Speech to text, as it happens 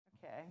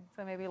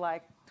so maybe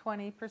like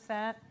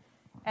 20%.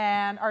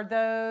 And are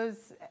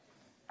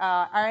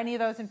any of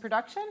those in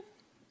production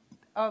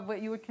of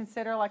what you would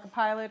consider like a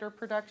pilot or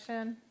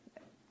production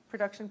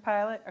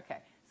pilot? Okay,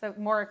 so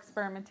more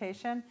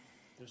experimentation.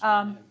 There's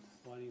one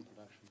in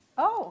production.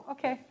 Oh,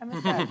 okay, I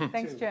missed that.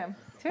 Thanks, Jim.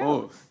 Two.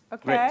 Oh,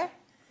 okay. Great.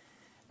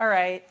 All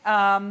right.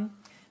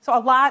 So a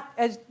lot,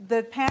 as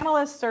the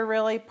panelists are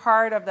really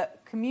part of the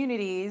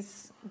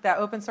communities, the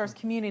open source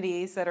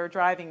communities that are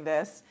driving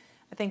this.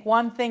 I think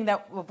one thing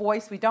that a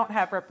voice we don't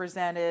have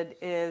represented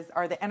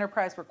are the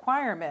enterprise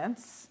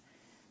requirements.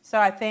 So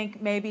I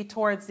think maybe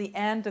towards the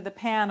end of the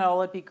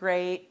panel, it'd be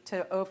great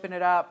to open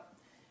it up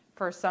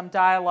for some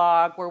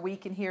dialogue where we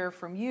can hear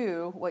from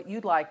you what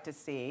you'd like to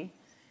see.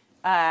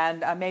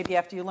 And maybe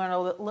after you learn a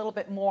little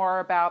bit more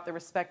about the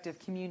respective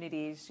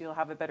communities, you'll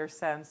have a better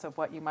sense of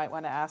what you might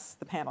want to ask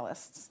the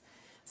panelists.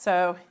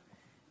 So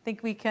I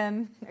think we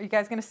can, are you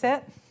guys going to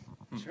sit?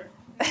 Sure.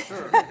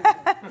 Sure.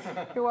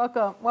 You're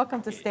welcome.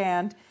 Welcome to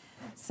stand.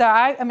 So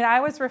I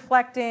was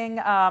reflecting,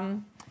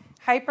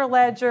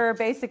 Hyperledger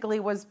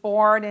basically was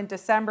born in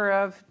December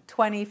of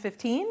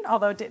 2015,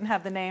 although it didn't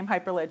have the name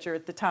Hyperledger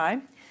at the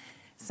time.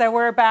 So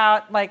we're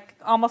about like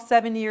almost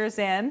 7 years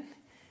in.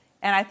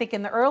 And I think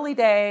in the early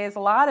days, a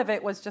lot of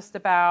it was just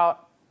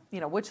about,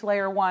 which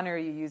layer one are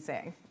you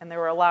using? And there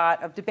were a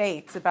lot of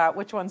debates about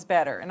which one's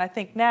better. And I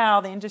think now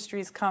the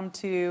industry's come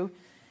to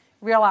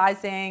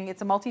realizing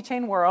it's a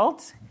multi-chain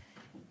world.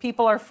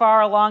 People are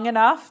far along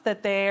enough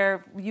that they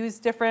use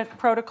different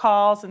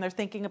protocols and they're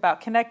thinking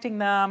about connecting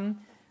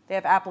them. They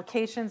have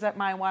applications that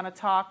might want to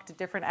talk to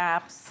different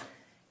apps.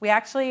 We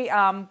actually,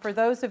 for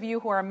those of you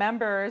who are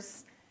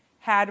members,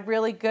 had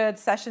really good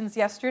sessions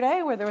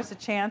yesterday where there was a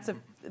chance of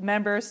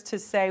members to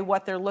say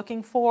what they're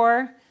looking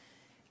for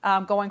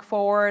going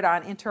forward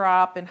on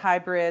interop and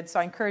hybrid. So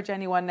I encourage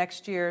anyone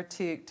next year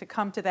to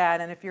come to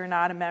that. And if you're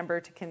not a member,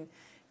 to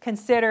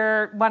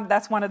consider,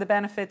 that's one of the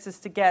benefits is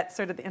to get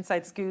sort of the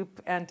inside scoop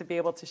and to be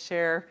able to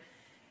share.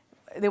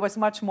 There was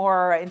much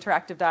more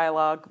interactive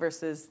dialogue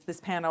versus this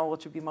panel,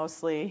 which would be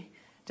mostly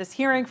just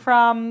hearing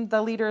from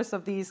the leaders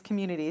of these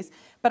communities.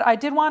 But I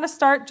did want to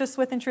start just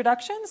with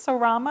introductions. So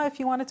Rama, if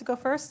you wanted to go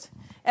first.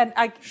 And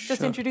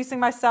just introducing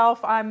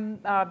myself, I'm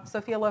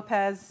Sophia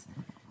Lopez,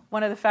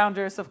 one of the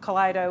founders of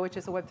Kaleido, which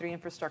is a Web3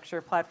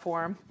 infrastructure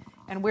platform.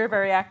 And we're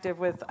very active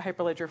with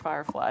Hyperledger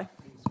FireFly.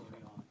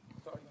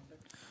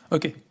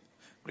 Okay,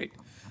 great.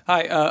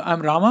 Hi,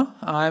 I'm Rama.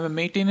 I'm a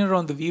maintainer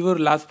on the Weaver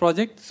Labs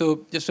project.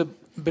 So just a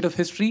bit of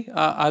history.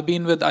 I've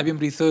been with IBM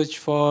Research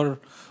for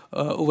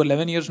over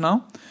 11 years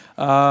now.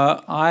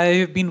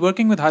 I've been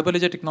working with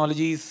Hyperledger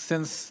technologies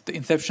since the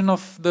inception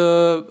of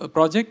the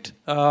project.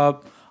 I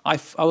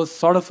was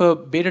sort of a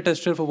beta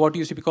tester for what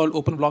used to be called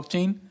Open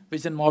Blockchain,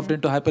 which then morphed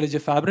into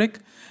Hyperledger Fabric.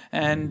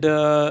 And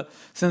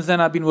since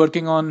then, I've been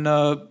working on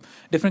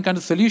different kinds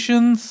of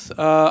solutions.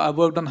 I've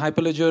worked on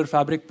Hyperledger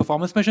Fabric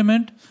performance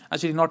measurement,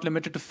 actually not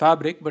limited to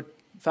Fabric, but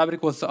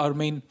Fabric was our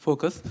main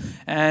focus.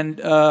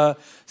 And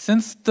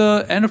since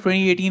the end of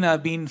 2018,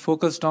 I've been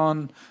focused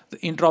on the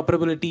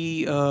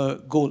interoperability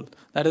goal.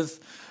 That is,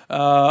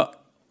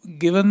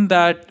 given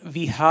that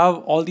we have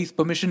all these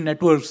permission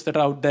networks that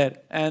are out there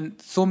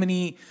and so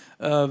many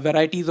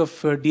varieties of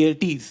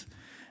DLTs,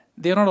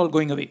 they're not all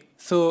going away.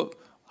 So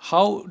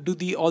how do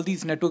all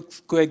these networks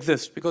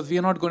coexist? Because we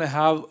are not going to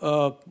have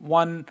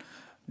one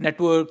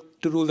network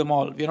to rule them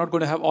all. We're not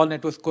going to have all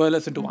networks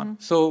coalesce into one.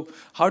 So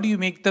how do you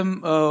make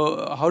them,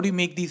 how do you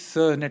make these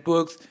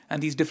networks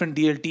and these different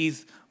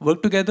DLTs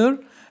work together?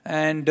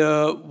 And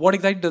what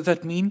exactly does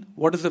that mean?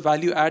 What is the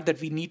value add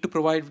that we need to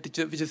provide,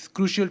 which is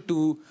crucial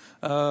to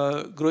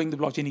growing the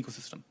blockchain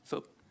ecosystem?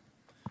 So.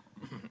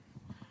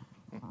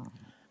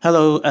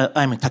 Hello,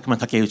 I'm Takuma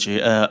Takeuchi.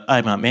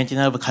 I'm a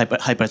maintainer of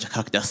Hyperledger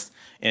Cactus.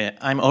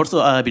 I'm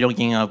also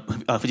belonging to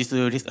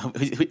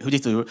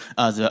Fujitsu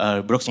as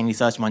a blockchain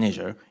research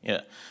manager.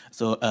 Yeah.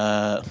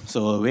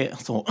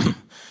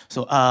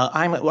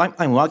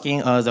 I'm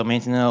working as a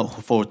maintainer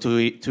for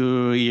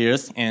 2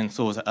 years, and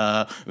so with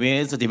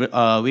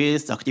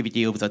the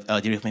activity of the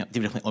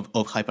development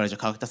of Hyperledger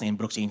Cactus and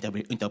blockchain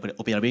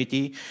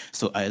interoperability,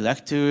 so I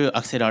like to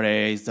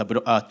accelerate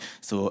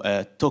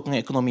the token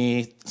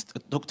economy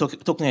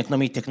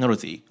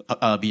technology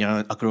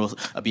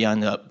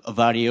beyond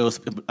various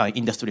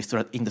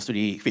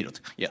industry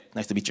fields. Yeah,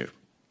 nice to meet you.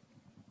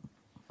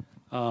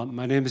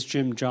 My name is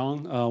Jim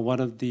Zhang,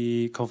 one of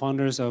the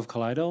co-founders of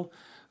Kaleido.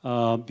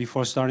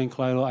 Before starting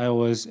Kaleido, I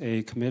was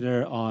a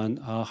committer on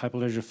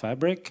Hyperledger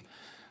Fabric.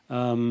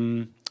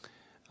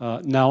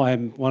 Now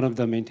I'm one of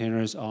the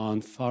maintainers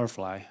on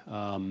FireFly.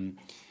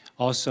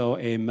 Also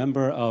a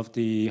member of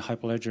the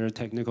Hyperledger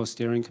Technical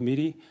Steering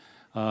Committee.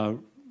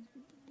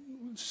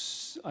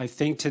 I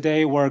think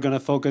today we're going to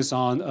focus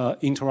on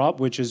interop,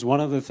 which is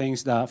one of the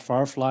things that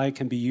FireFly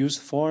can be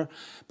used for.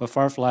 But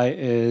FireFly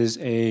is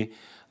a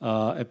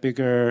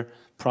bigger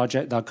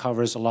project that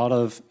covers a lot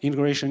of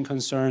integration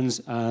concerns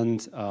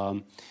and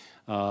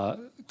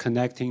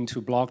connecting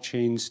to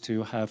blockchains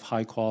to have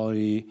high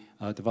quality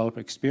developer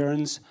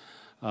experience.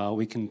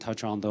 We can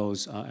touch on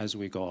those as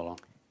we go along.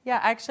 Yeah,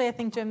 actually, I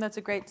think, Jim, that's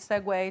a great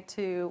segue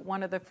to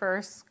one of the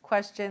first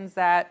questions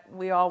that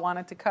we all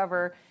wanted to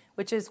cover,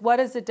 which is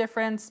what is the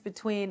difference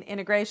between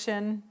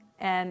integration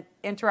and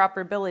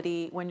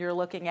interoperability when you're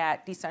looking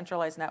at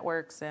decentralized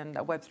networks and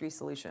Web3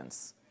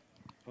 solutions?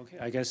 Okay,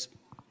 I guess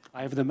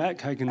I have the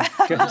mic. I can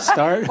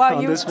start well,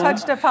 on you this one.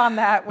 touched upon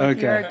that with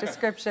your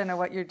description of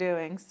what you're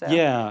doing. So.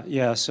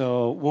 Yeah.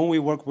 So when we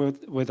work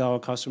with our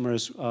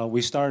customers,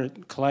 we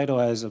started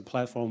Kaleido as a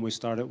platform. We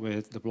started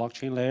with the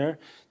blockchain layer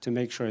to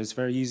make sure it's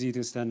very easy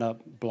to stand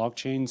up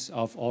blockchains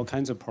of all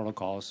kinds of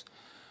protocols.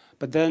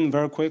 But then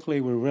very quickly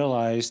we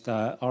realized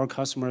that our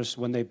customers,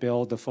 when they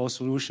build the full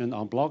solution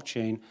on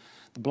blockchain,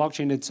 the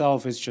blockchain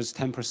itself is just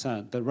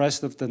 10%. The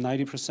rest of the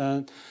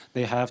 90%,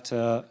 they have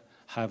to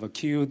have a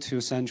queue to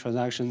send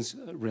transactions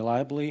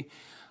reliably.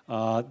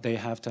 They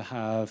have to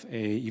have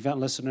an event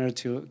listener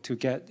to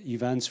get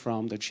events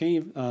from the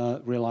chain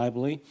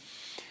reliably,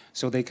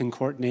 so they can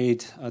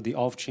coordinate the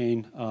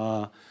off-chain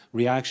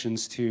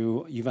reactions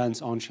to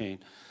events on-chain.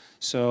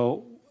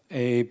 So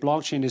a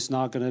blockchain is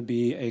not going to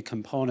be a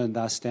component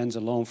that stands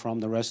alone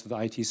from the rest of the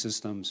IT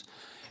systems.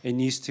 It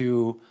needs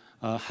to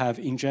have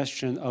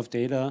ingestion of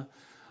data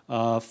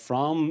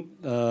from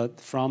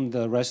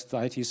the rest of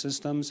the IT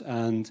systems,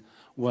 and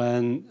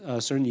when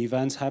certain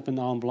events happen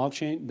on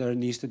blockchain, there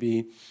needs to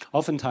be,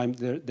 oftentimes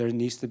there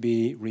needs to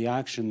be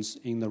reactions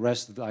in the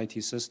rest of the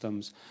IT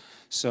systems.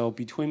 So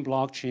between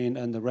blockchain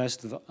and the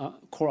rest of the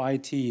core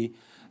IT,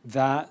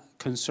 that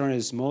concern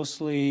is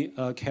mostly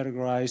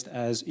categorized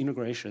as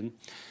integration.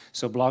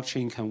 So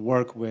blockchain can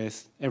work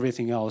with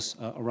everything else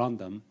around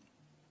them.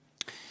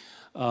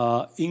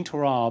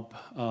 Interop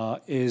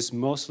is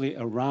mostly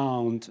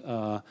around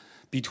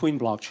between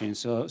blockchains.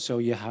 So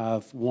you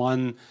have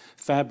one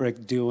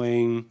fabric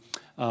doing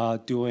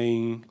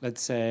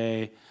let's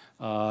say,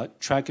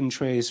 track and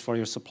trace for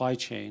your supply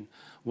chain.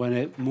 When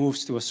it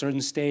moves to a certain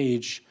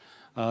stage,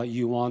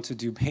 you want to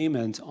do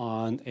payment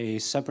on a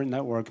separate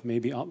network,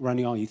 maybe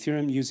running on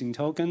Ethereum using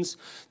tokens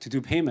to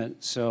do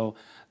payment. So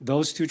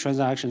those two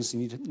transactions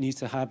need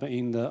to happen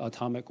in the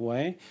atomic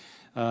way.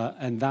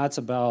 And that's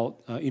about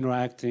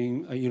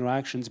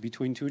interactions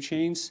between two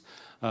chains.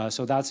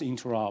 So that's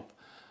interop.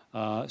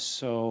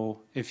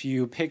 So if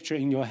you picture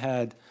in your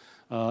head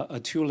a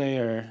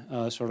two-layer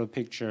sort of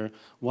picture,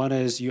 one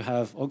is you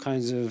have all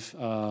kinds of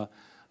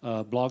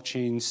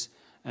blockchains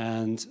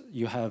and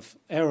you have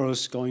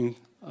arrows going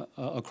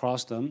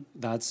across them,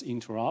 that's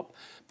interop.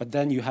 But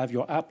then you have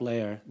your app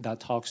layer that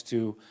talks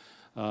to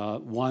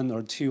one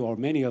or two or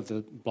many of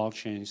the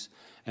blockchains.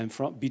 And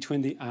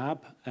between the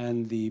app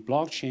and the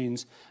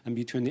blockchains and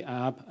between the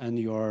app and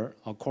your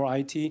core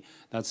IT,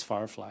 that's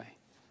FireFly.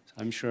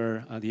 I'm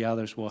sure the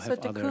others will have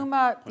other. So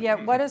Takuma,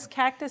 what is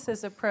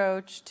Cactus's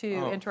approach to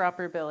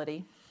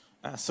interoperability?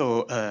 Among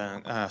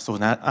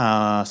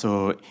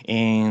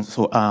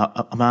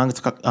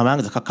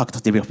the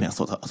Cactus development,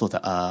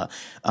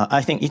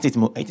 I think it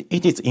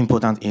is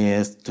important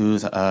is to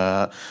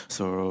about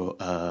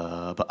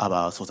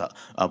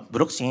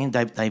blockchain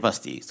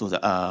diversity. So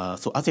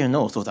as you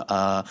know,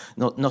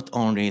 not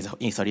only the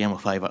Ethereum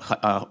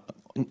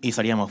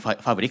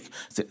fabric,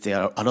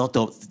 there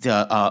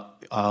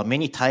are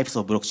many types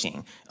of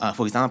blockchain.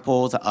 For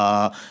example,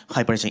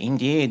 Hyperledger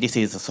India, this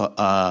is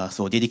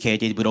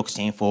dedicated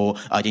blockchain for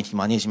identity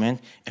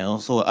management, and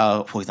also,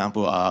 for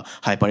example,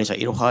 Hyperledger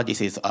Iroha,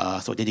 this is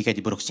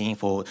dedicated blockchain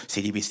for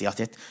CDBC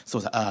asset.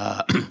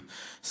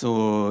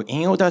 So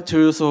in order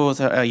to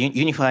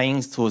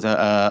unifying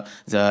the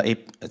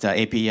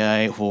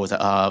API for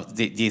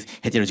this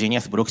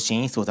heterogeneous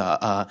blockchain,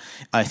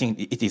 I think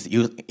it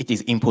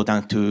is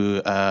important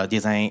to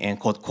design and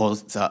code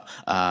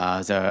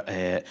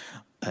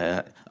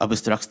the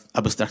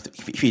abstract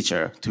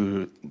feature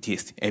to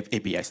these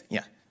APIs.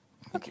 Yeah.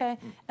 Okay,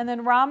 and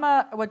then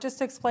Rama, just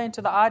to explain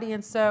to the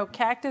audience, so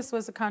Cactus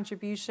was a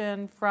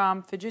contribution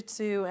from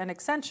Fujitsu and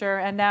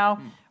Accenture, and now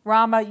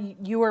Rama,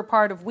 you were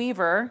part of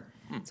Weaver.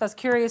 So I was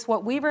curious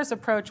what Weaver's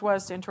approach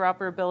was to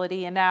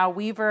interoperability, and now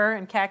Weaver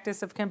and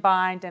Cactus have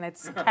combined, and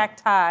it's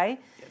Cacti.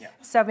 Yeah.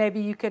 So maybe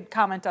you could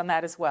comment on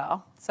that as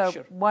well. So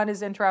sure. One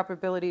is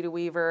interoperability to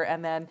Weaver,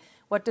 and then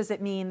what does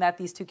it mean that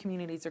these two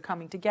communities are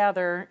coming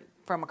together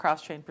from a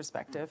cross-chain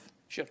perspective?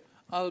 Sure.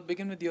 I'll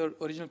begin with your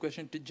original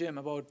question to Jim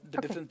about the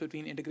difference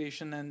between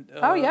integration and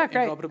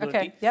Okay.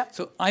 interoperability. Yep.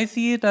 So I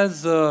see it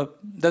as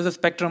there's a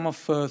spectrum of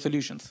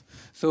solutions.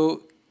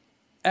 So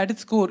at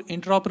its core,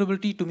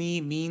 interoperability to me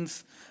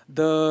means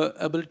the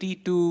ability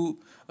to,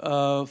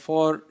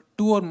 for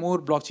two or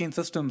more blockchain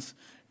systems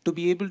to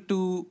be able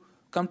to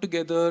come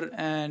together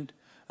and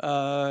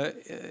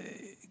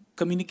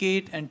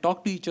communicate and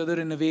talk to each other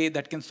in a way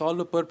that can solve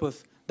a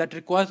purpose that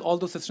requires all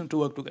those systems to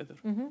work together.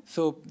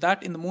 So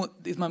that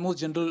is my most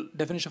general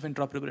definition of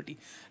interoperability.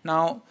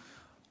 Now,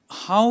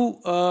 how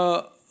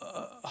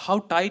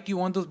tight you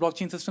want those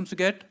blockchain systems to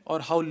get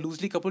or how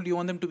loosely coupled you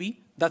want them to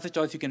be, that's a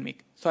choice you can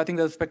make. So I think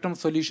there's a spectrum of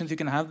solutions you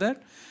can have there.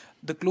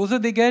 The closer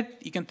they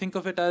get, you can think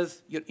of it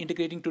as you're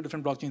integrating two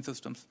different blockchain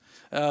systems.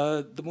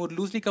 The more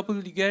loosely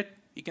coupled you get,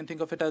 You can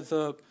think of it as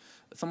a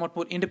somewhat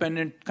more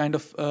independent kind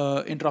of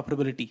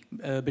interoperability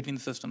between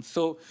the systems.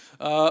 So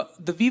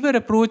the Weaver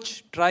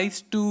approach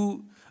tries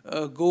to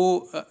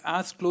go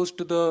as close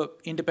to the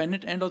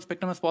independent end of the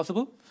spectrum as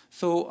possible.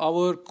 So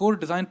our core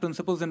design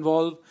principles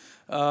involve,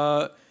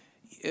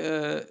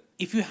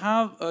 if you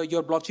have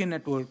your blockchain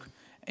network,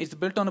 it's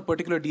built on a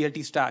particular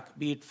DLT stack,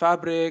 be it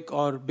Fabric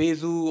or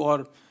Bezu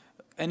or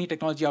any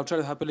technology outside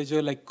of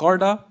Hyperledger like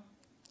Corda.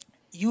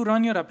 You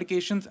run your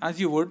applications as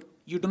you would.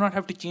 You do not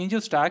have to change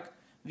your stack.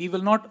 We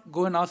will not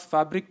go and ask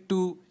Fabric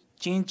to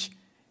change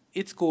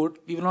its code.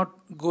 We will not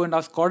go and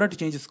ask Corda to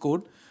change its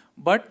code.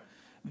 But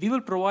we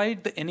will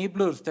provide the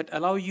enablers that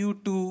allow you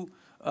to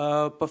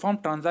perform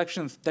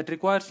transactions that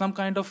require some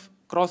kind of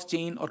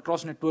cross-chain or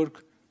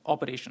cross-network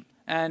operation.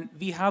 And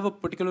we have a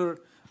particular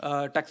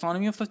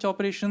taxonomy of such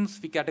operations.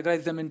 We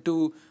categorize them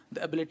into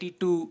the ability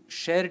to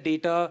share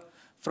data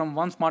from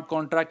one smart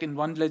contract in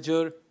one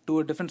ledger to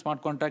a different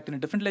smart contract in a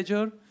different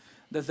ledger.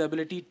 There's the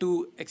ability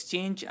to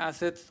exchange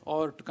assets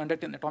or to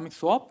conduct an atomic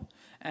swap.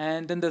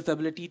 And then there's the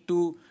ability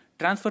to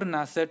transfer an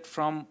asset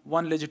from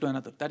one ledger to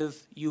another. That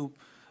is, you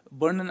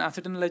burn an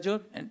asset in a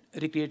ledger and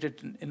recreate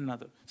it in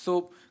another.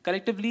 So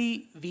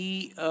collectively,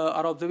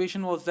 our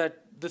observation was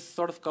that this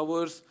sort of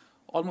covers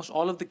almost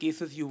all of the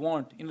cases you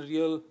want in a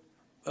real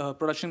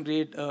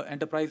production-grade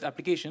enterprise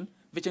application,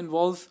 which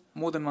involves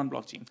more than one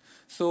blockchain.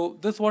 So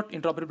this is what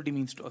interoperability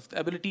means to us, the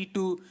ability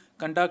to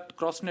conduct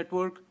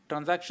cross-network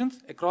transactions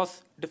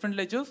across different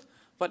ledgers,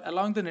 while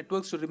allowing the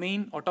networks to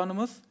remain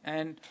autonomous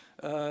and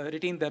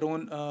retain their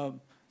own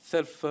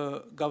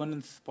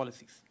self-governance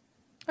policies.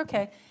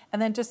 Okay,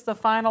 and then just the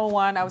final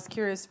one I was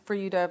curious for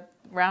you to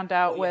round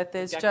out with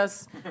is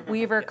just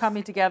Weaver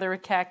coming together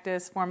with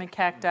Cactus, forming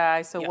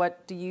Cacti. So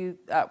what do you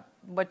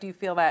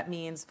feel that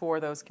means for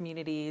those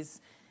communities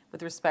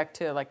with respect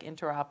to like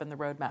interop and the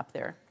roadmap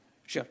there?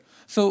 Sure.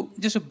 So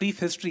just a brief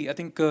history. I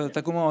think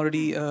Takuma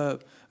already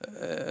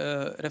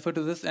referred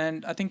to this,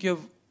 and I think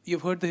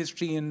you've heard the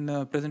history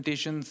in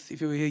presentations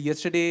if you were here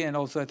yesterday, and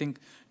also I think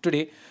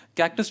today.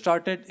 Cactus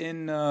started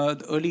in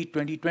the early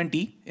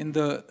 2020 in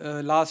the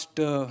last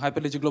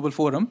Hyperledger Global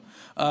Forum,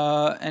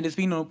 and it's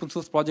been an open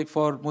source project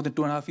for more than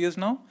 2.5 years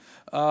now.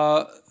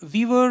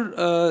 We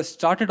were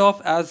started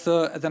off as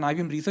an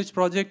IBM research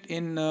project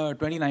in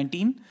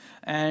 2019,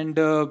 and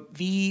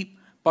we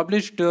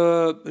published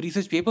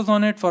research papers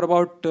on it for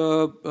about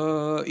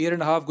a year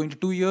and a half, going to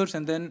 2 years,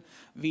 and then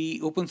we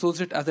open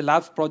sourced it as a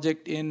labs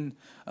project in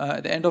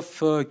the end of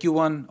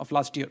Q1 of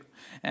last year.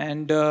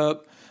 And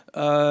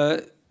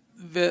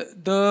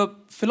the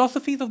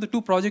philosophies of the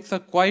two projects are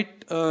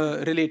quite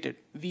related.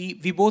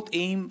 We both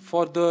aim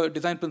for the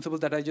design principles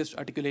that I just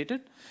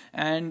articulated,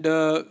 and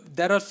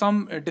there are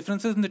some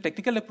differences in the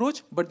technical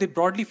approach, but they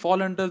broadly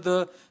fall under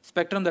the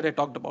spectrum that I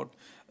talked about.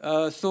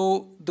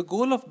 So the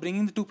goal of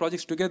bringing the two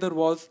projects together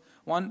was,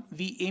 one,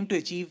 we aim to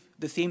achieve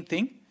the same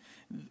thing,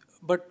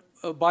 but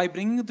by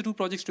bringing the two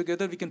projects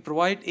together, we can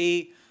provide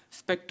a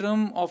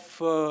spectrum of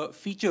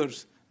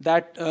features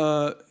that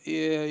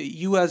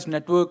you as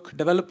network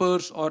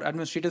developers or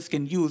administrators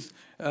can use.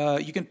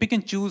 You can pick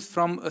and choose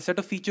from a set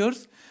of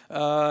features,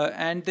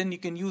 and then you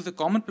can use a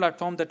common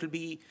platform that will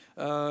be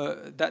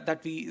that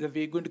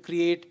we're going to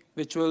create,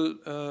 which will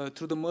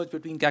through the merge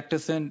between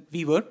Cactus and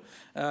Weaver,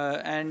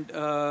 and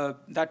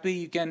that way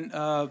you can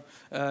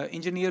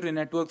engineer your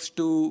networks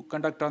to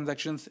conduct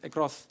transactions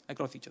across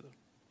each other.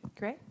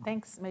 Great,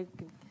 thanks. Maybe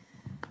we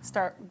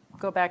can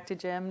go back to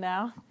Jim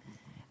now.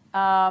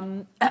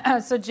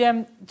 So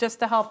Jim, just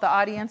to help the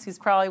audience who's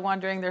probably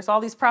wondering, there's all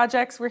these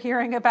projects we're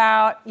hearing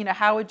about,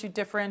 how would you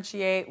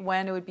differentiate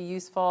when it would be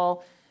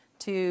useful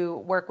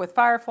to work with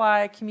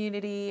FireFly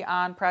community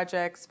on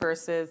projects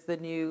versus the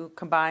new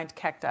combined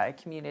Cacti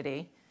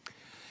community?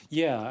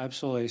 Yeah,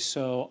 absolutely.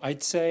 So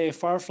I'd say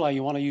FireFly,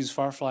 you want to use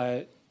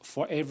FireFly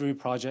for every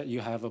project you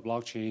have a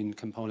blockchain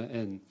component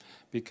in,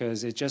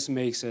 because it just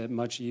makes it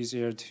much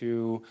easier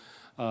to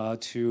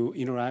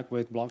interact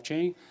with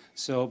blockchain.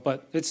 So,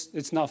 but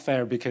it's not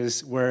fair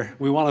because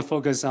we want to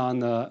focus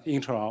on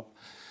interop.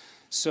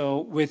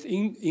 So if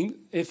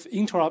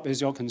interop is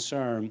your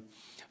concern,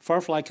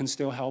 FireFly can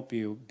still help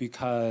you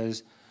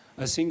because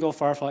a single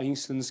FireFly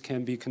instance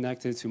can be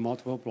connected to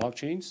multiple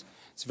blockchains.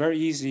 It's very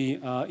easy.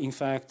 In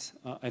fact,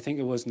 I think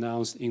it was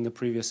announced in the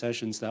previous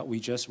sessions that we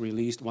just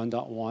released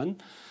 1.1,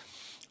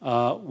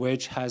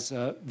 which has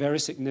a very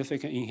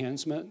significant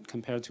enhancement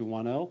compared to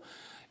 1.0,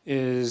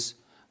 is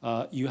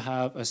you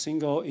have a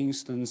single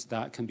instance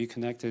that can be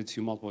connected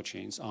to multiple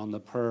chains on the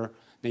per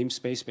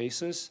namespace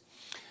basis,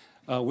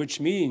 which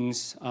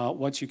means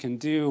what you can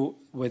do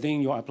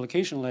within your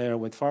application layer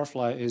with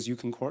FireFly is you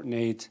can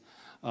coordinate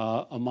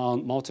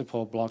among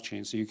multiple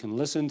blockchains. So you can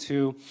listen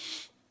to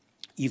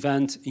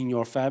event in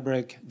your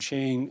Fabric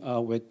chain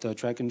with the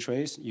track and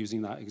trace,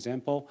 using that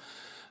example.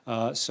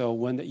 So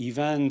when the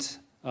event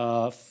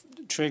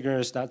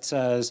triggers that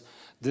says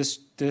this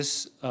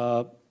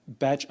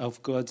batch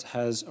of goods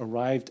has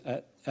arrived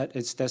at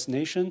its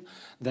destination,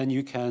 then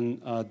you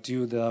can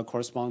do the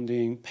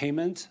corresponding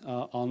payment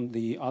on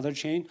the other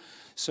chain.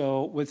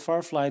 So with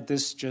FireFly,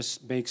 this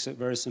just makes it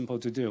very simple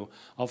to do.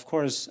 Of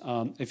course,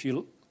 if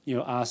you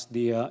ask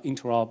the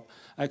interop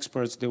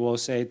experts, they will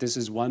say this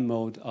is one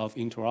mode of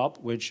interop,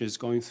 which is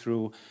going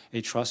through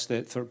a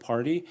trusted third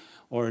party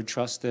or a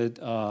trusted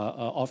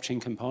off-chain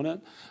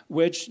component,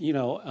 which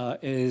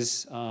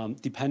is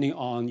depending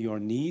on your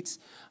needs,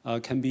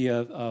 can be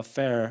a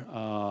fair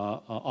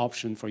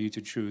option for you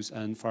to choose.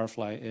 And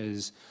FireFly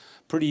is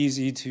pretty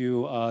easy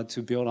to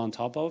build on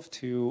top of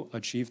to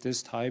achieve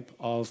this type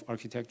of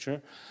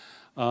architecture.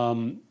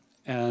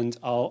 And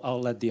I'll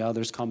let the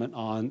others comment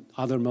on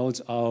other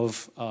modes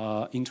of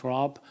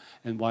interop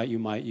and why you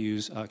might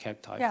use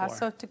Cacti Yeah, for.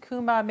 so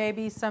Takuma,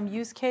 maybe some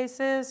use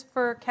cases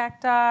for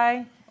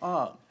Cacti,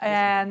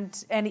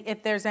 and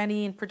if there's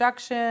any in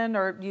production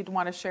or you'd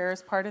want to share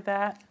as part of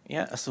that.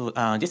 Yeah, so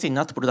this is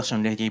not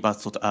production ready,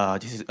 but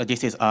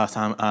this is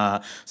some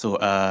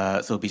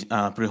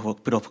proof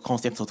of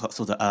concept.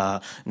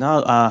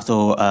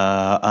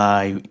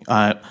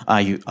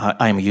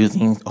 I'm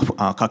using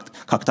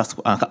Cactus,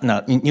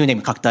 new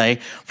name Cacti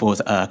for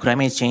the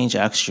climate change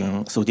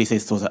action. So this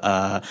is the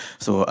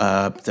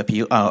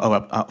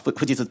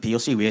Fujitsu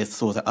POC with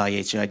the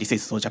IHI. This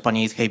is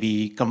Japanese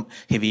heavy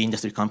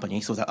industry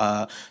company. So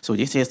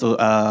this is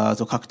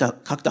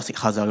Cactus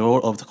has a role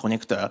of the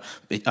connector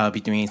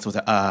between the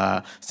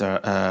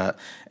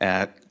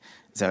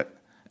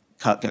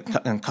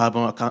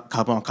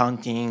carbon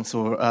accounting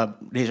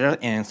ledger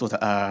and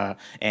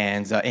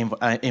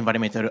the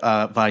environmental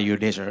value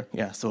ledger.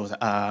 Yeah. This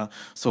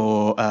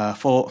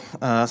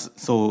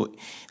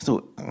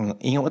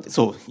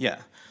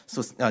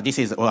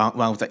is one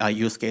of the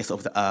use case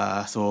of the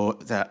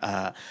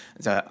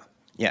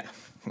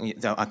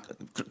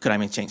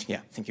climate change.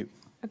 Yeah. Thank you.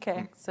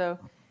 Okay, so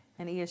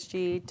and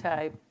ESG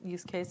type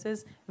use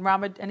cases. And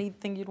Rama,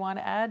 anything you'd want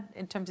to add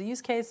in terms of use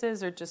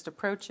cases or just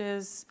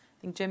approaches?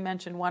 I think Jim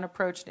mentioned one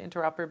approach to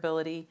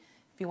interoperability.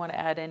 If you want to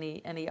add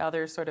any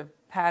other sort of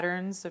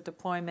patterns of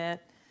deployment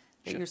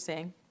that you're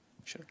seeing.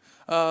 Sure.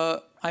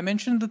 I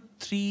mentioned the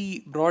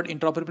three broad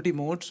interoperability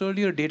modes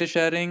earlier: data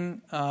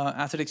sharing,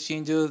 asset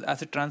exchanges,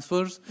 asset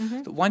transfers.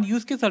 Mm-hmm. So one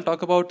use case I'll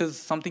talk about is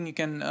something you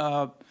can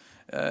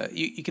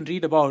you can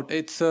read about.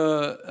 It's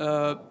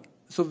so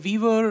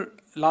Weaver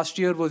last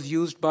year was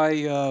used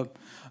by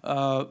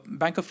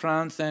Bank of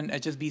France and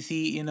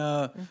HSBC in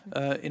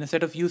a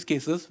set of use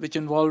cases which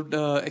involved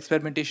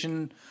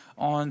experimentation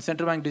on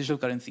central bank digital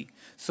currency.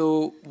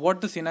 So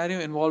what the scenario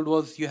involved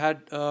was you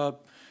had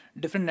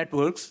different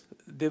networks.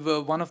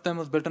 One of them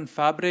was built on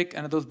Fabric,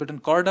 another was built on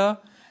Corda,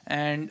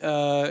 and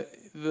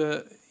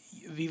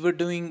we were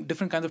doing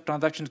different kinds of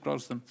transactions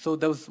across them. So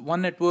there was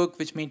one network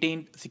which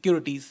maintained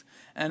securities,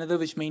 another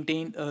which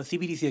maintained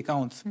CBDC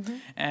accounts. Mm-hmm.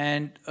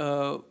 And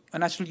a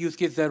natural use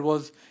case there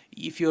was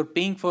if you're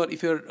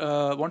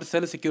want to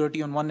sell a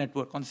security on one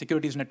network, on the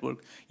securities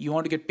network, you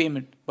want to get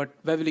payment, but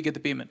where will you get the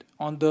payment?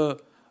 On the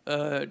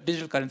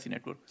digital currency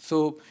network.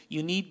 So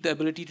you need the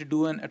ability to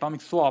do an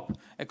atomic swap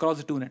across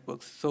the two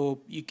networks.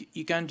 So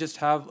you can't just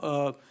have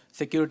a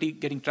security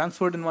getting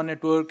transferred in one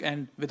network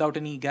and without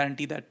any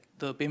guarantee that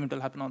the payment will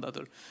happen on the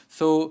other.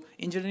 So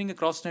engineering a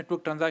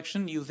cross-network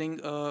transaction using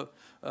a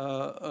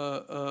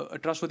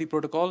trustworthy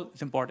protocol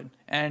is important.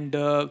 And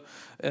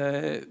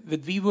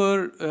with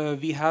Weaver,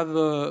 we have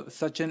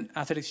such an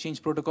asset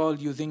exchange protocol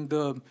using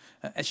the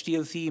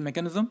HTLC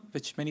mechanism,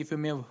 which many of you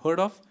may have heard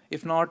of.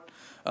 If not,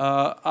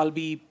 I'll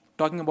be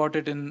talking about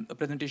it in a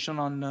presentation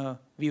on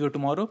Weaver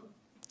tomorrow.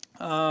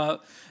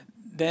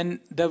 Then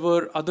there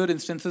were other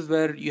instances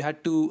where you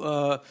had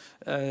to,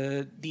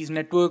 these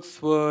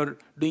networks were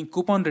doing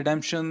coupon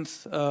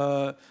redemptions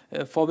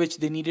for which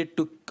they needed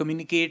to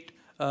communicate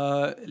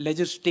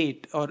ledger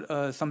state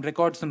or some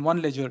records in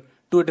one ledger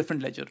to a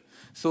different ledger.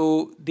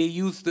 So they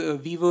used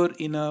Weaver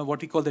in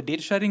what we call the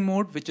data sharing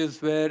mode, which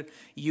is where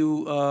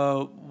you,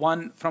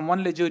 from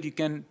one ledger, you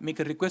can make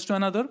a request to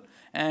another,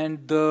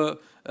 and the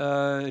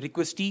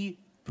requestee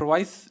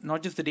provides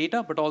not just the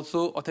data, but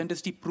also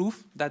authenticity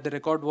proof that the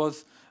record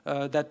was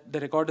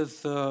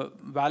is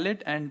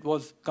valid and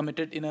was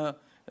committed in a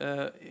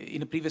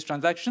previous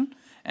transaction.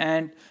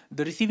 And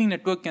the receiving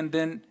network can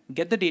then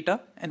get the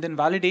data and then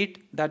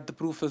validate that the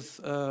proof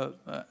is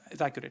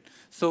accurate.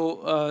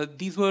 So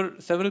these were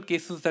several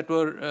cases that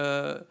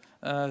were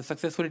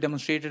successfully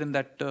demonstrated in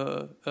that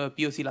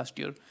POC last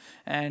year.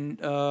 And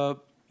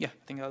yeah,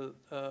 I think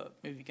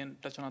maybe we can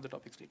touch on other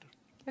topics later.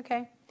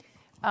 Okay.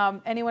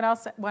 Anyone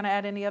else want to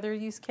add any other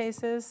use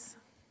cases?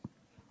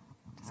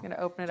 Just going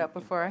to open it up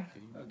before I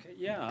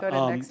go to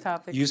the next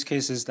topic. Use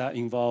cases that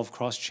involve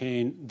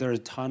cross-chain, there are a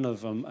ton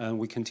of them, and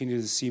we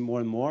continue to see more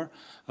and more.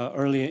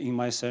 Earlier in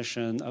my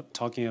session,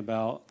 talking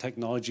about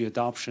technology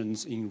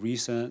adoptions in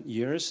recent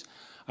years,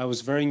 I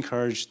was very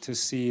encouraged to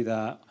see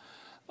that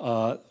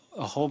a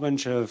whole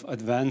bunch of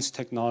advanced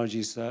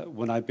technologies that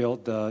when I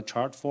built the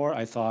chart for,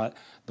 I thought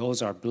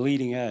those are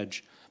bleeding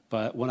edge.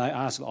 But when I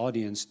asked the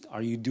audience,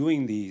 are you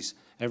doing these?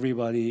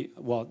 Everybody,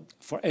 well,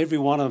 for every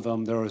one of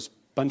them, there was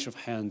bunch of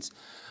hands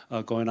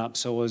going up.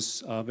 So I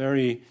was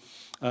very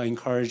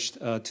encouraged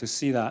to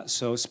see that.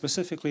 So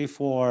specifically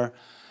for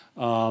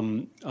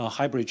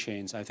hybrid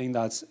chains, I think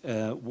that's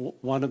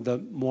one of the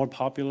more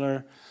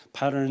popular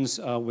patterns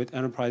with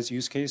enterprise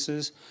use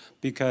cases,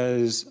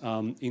 because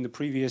in the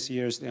previous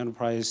years, the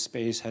enterprise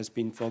space has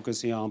been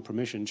focusing on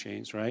permission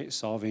chains, right?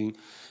 Solving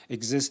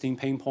existing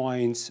pain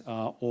points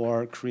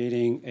or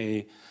creating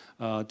a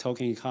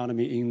token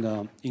economy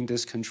in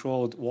this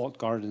controlled walled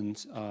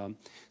gardens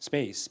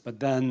space. But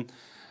then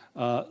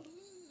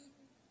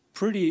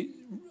pretty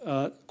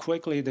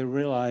quickly they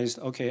realized,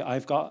 okay,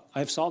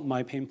 I've solved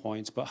my pain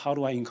points, but how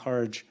do I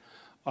encourage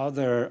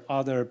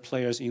other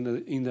players in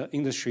the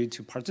industry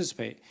to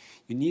participate?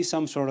 You need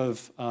some sort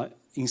of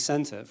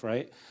incentive,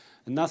 right?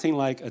 And nothing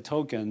like a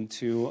token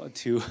to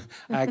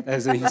act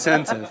as an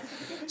incentive.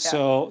 Yeah.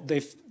 So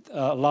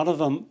a lot of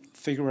them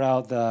figure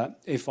out that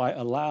if I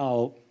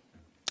allow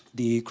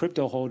the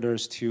crypto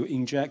holders to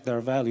inject their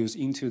values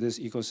into this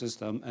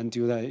ecosystem and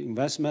do that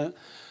investment,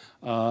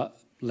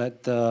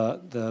 let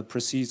the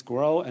proceeds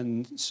grow,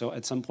 and so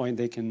at some point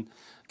they can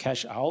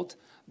cash out.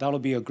 That'll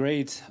be a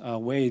great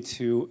way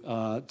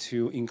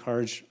to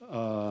encourage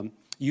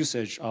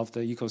usage of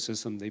the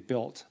ecosystem they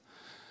built.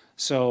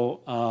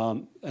 So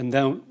and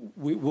then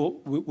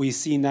we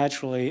see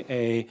naturally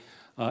a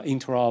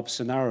interop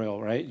scenario,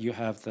 right? You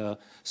have the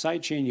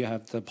sidechain, you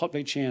have the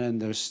public chain,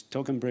 and there's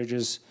token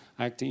bridges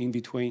acting in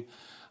between.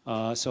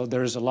 So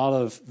there's a lot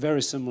of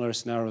very similar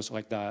scenarios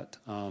like that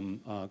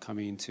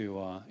coming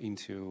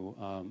into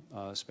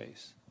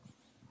space.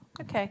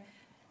 Okay.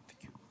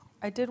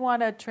 I did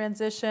want to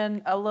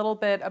transition a little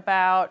bit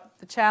about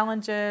the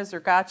challenges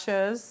or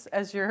gotchas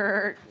as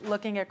you're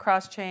looking at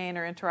cross-chain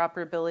or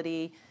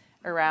interoperability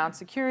around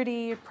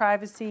security,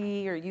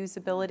 privacy, or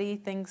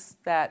usability, things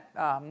that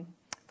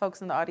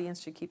folks in the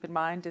audience should keep in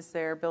mind as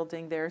they're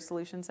building their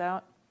solutions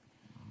out.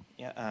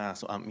 Yeah.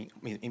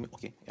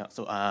 Okay. Yeah.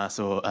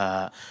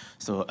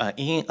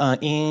 In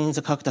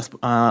the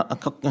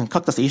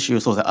Cactus issue,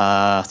 for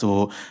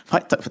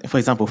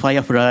example,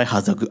 FireFly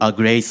has a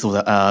great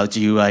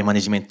GUI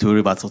management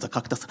tool, but the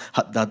Cactus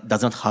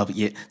does not have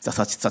yet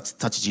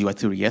such GUI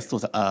tool yet.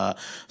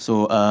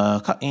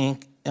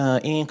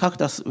 In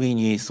Cactus, we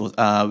need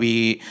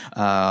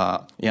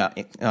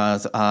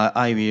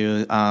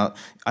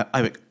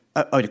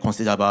I will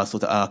consider about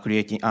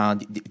creating,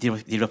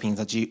 developing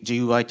the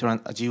GUI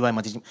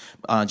management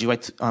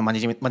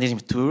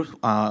tool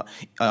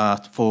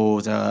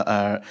for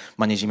the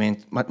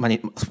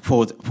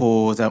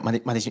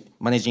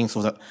managing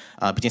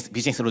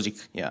business logic.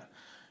 Yeah.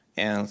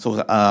 And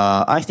so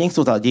I think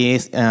that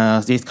this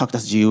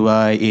Cactus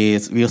GUI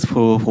is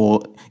useful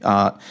for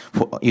the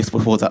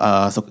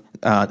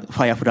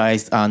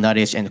FireFly's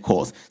knowledge and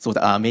cause. So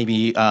that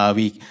maybe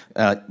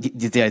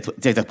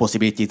there's a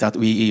possibility that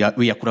we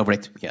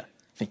collaborate. Yeah.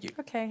 Thank you.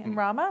 Okay. And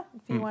Rama,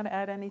 if you want to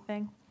add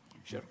anything.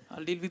 Sure.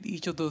 I'll deal with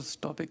each of those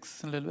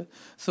topics in a little bit.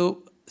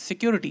 So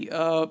security.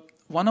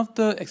 One of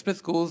the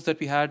express goals that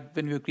we had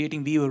when we were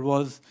creating Weaver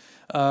was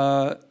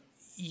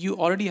you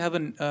already have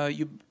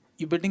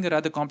you're building a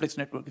rather complex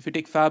network. If you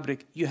take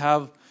Fabric, you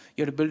have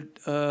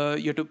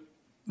to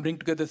bring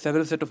together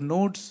several set of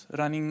nodes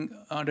running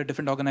under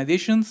different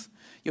organizations.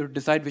 You have to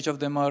decide which of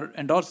them are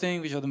endorsing,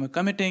 which of them are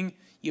committing.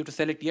 You have to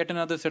select yet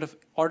another set of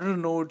order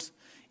nodes.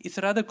 It's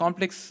a rather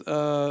complex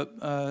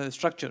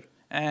structure,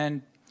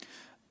 and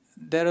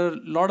there are a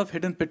lot of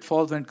hidden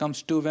pitfalls when it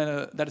comes to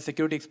that a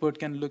security expert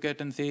can look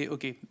at and say,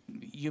 okay,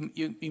 you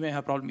may have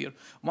a problem here.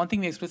 One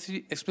thing we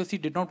explicitly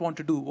did not want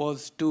to do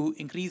was to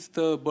increase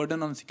the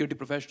burden on a security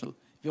professional.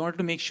 We wanted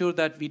to make sure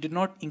that we did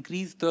not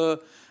increase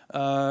the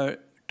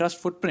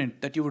trust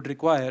footprint that you would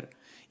require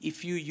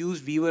if you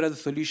use Weaver as a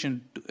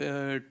solution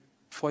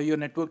for your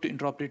network to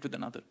interoperate with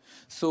another.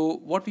 So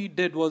what we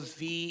did was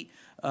we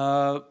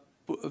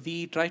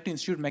tried to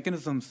institute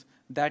mechanisms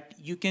that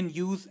you can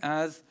use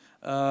as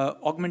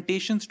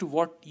augmentations to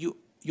what you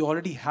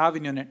already have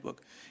in your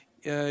network.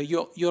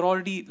 You're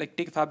already, like,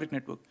 take a Fabric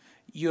network.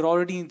 You're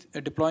already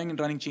deploying and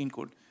running chain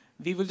code.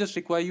 We will just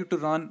require you to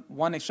run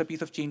one extra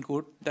piece of chain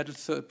code that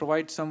will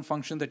provide some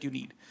function that you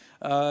need.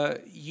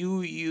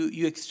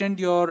 You extend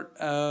your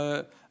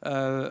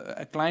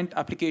client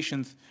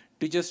applications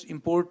to just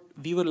import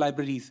Weaver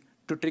libraries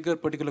to trigger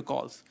particular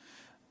calls.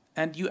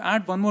 And you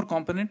add one more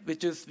component,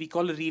 which is we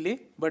call a relay,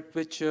 but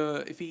which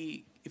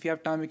if you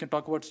have time, we can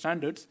talk about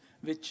standards,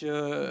 which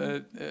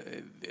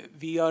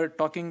we are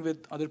talking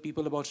with other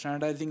people about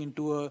standardizing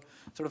into a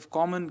sort of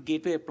common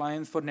gateway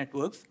appliance for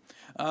networks.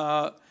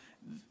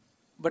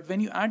 But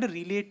when you add a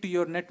relay to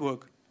your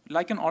network,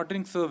 like an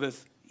ordering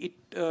service,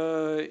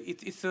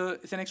 it's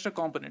an extra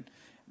component.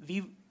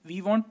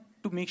 We want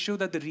to make sure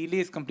that the relay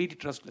is completely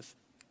trustless.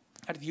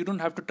 And you don't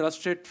have to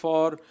trust it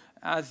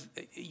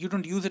you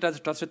don't use it as a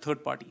trusted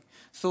third party.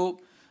 So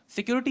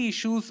security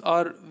issues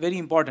are very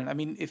important. I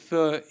mean, if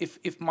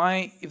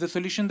the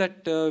solution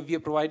that we are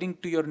providing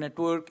to your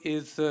network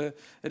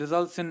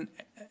results in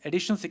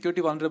additional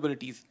security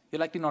vulnerabilities,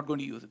 you're likely not going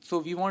to use it. So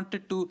we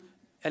wanted to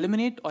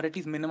eliminate or at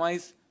least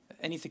minimize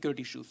any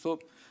security issues. So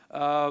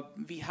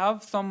We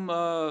have some,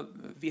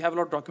 we have a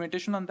lot of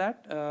documentation on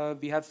that.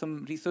 We have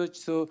some research,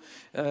 so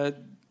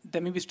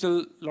there may be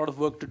still a lot of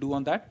work to do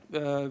on that.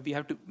 We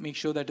have to make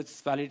sure that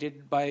it's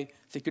validated by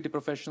security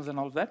professionals and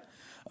all of that.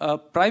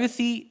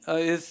 Privacy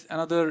is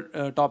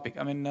another topic.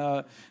 I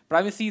mean,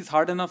 privacy is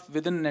hard enough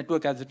within a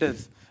network as it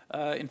is.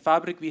 In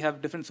Fabric, we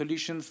have different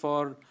solutions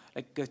for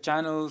like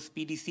channels,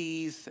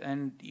 PDCs,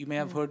 and you may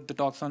have heard the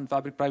talks on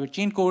Fabric private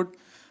chain code.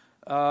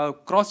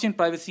 Cross-chain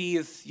privacy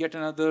is yet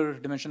another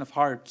dimension of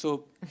hard.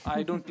 So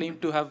I don't claim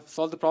to have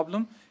solved the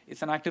problem.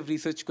 It's an active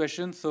research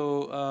question,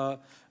 so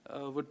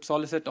would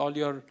solicit all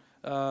your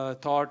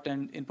thought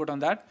and input on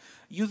that.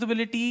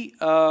 Usability,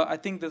 I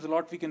think there's a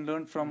lot we can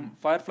learn from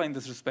FireFly in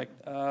this respect.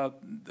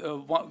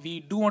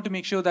 We do want to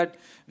make sure that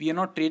we are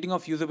not trading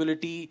off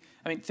usability.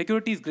 I mean,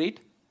 security is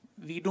great.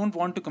 We don't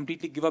want to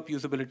completely give up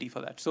usability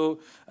for that. So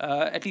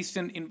at least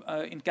in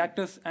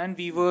Cactus and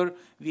Weaver,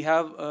 we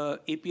have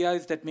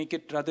APIs that make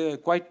it rather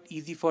quite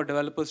easy for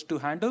developers to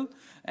handle.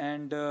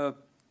 And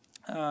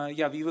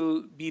yeah, we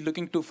will be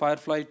looking to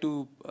FireFly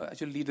to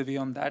actually lead the way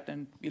on that,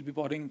 and we'll be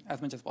borrowing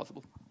as much as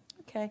possible.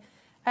 Okay.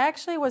 I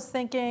actually was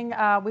thinking we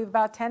have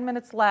about 10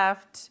 minutes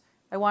left.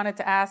 I wanted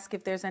to ask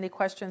if there's any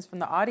questions from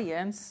the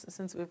audience,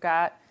 since we've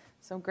got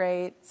some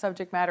great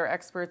subject matter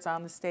experts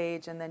on the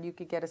stage, and then you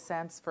could get a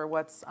sense for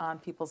what's on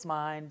people's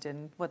mind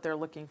and what they're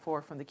looking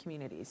for from the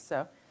community.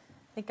 So I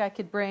think I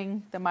could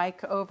bring the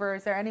mic over.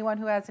 Is there anyone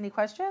who has any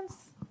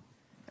questions?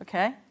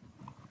 Okay.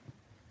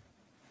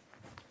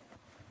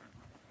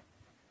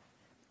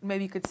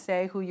 Maybe you could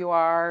say who you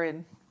are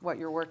and what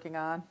you're working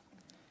on.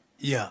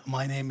 Yeah,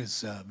 my name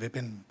is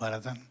Vipin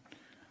Bharatan.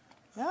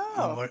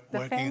 Oh,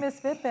 the famous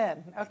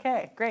Vipin.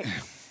 Okay, great.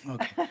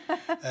 Okay.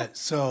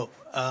 So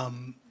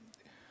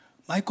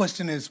my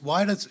question is,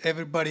 why does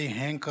everybody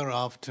hanker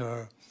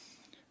after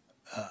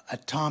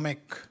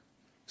atomic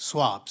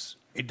swaps?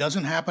 It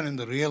doesn't happen in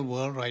the real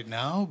world right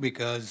now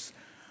because,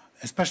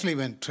 especially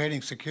when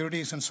trading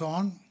securities and so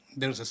on,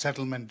 there's a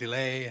settlement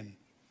delay and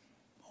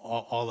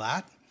all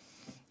that.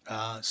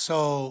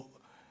 So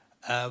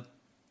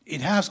it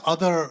has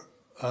other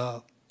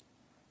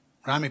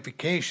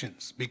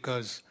ramifications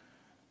because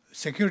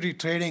security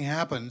trading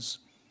happens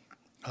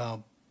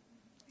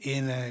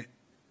in a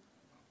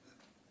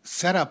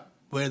setup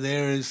where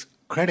there is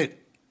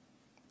credit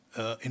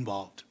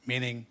involved,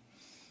 meaning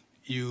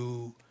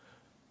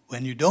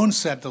when you don't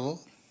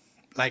settle,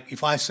 like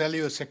if I sell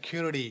you a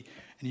security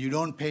and you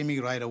don't pay me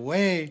right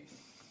away,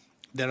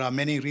 there are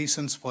many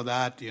reasons for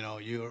that. You know,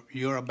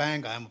 you're a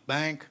bank, I'm a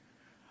bank,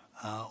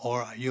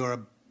 or you're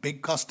a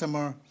big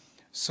customer.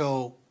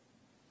 So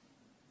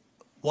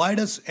why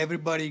does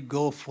everybody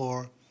go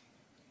for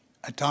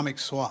atomic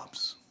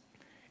swaps?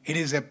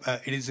 It's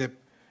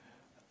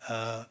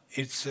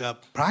a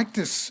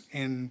practice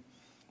in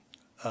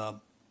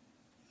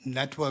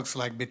networks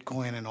like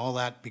Bitcoin and all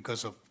that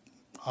because of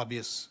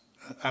obvious,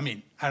 I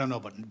mean, I don't know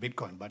about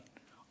Bitcoin, but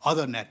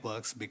other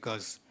networks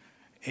because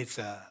it's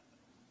a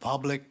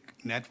public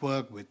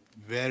network with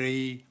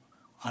very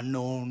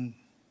unknown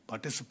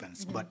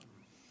participants. Mm-hmm. But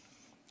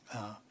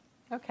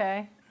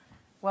okay.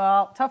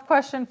 Well, tough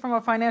question from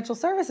a financial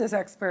services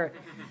expert.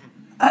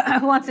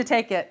 Who wants to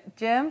take it?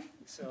 Jim?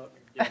 So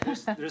yeah,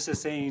 there's a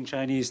saying in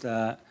Chinese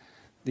that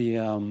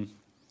we'll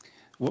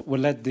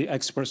let the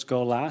experts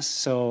go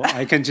last, so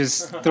I can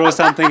just throw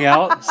something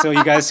out so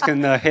you guys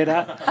can hit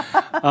at.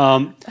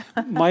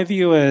 My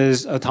view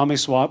is atomic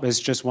swap is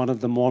just one of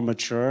the more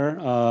mature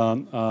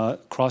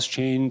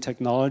cross-chain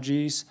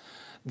technologies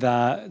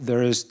that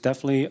there is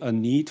definitely a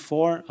need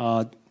for.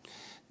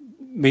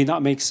 May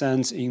not make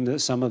sense in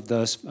some of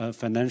the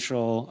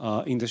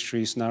financial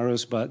industry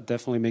scenarios, but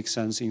definitely makes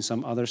sense in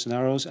some other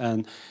scenarios.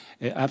 And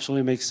it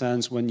absolutely makes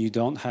sense when you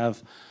don't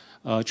have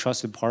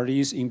trusted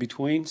parties in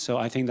between. So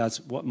I think that's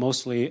what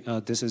mostly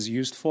this is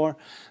used for,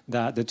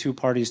 that the two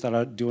parties that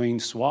are doing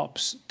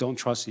swaps don't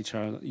trust each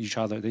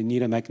other. They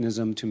need a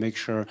mechanism to make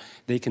sure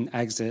they can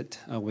exit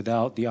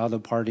without the other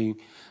party.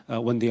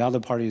 When the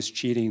other party is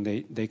cheating,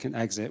 they can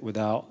exit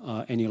without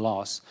any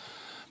loss.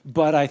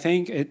 But I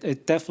think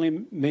it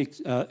definitely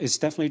it's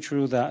definitely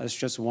true that it's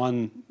just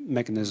one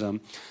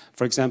mechanism.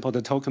 For example,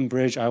 the token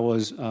bridge I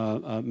was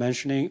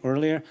mentioning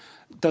earlier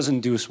doesn't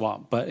do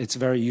swap, but it's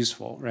very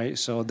useful, right?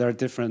 So there are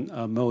different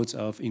modes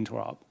of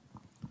interop.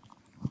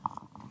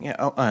 Yeah.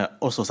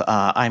 Also,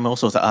 I'm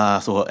also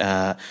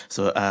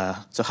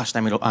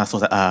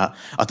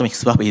atomic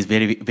swap is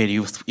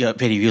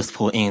very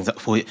useful in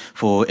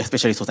for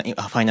especially in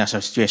a financial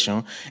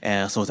situation.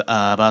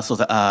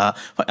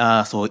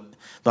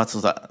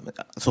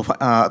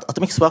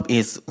 Atomic swap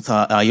is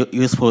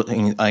useful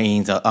in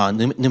the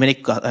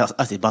numeric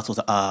asset, but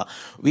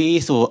we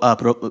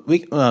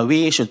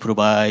should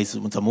provide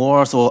the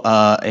more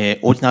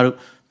ordinal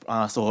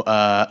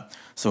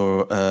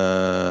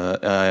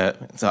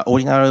the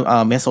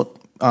ordinal method.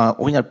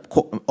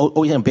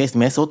 Original based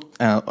method,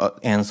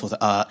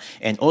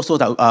 and also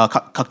the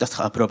Cactus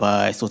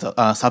provides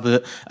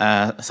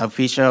sub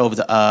feature of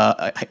the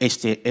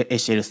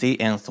HTLC,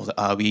 and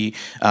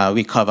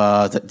we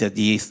cover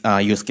these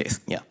use case.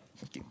 Yeah.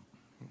 Thank you.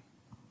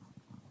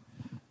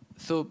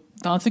 So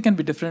the answer can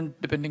be different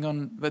depending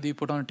on whether you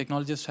put on a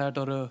technologist hat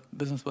or a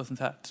business person's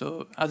hat.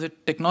 So as a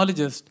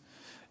technologist,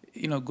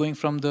 going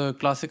from the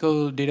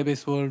classical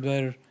database world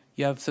where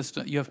you have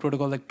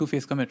protocol like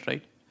two-phase commit,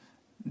 right?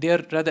 They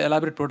are rather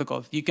elaborate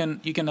protocols. You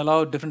can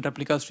allow different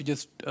replicas to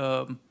just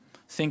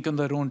sync on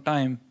their own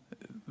time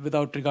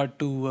without regard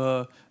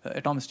to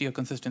atomicity or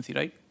consistency,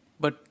 right?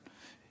 But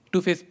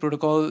two-phase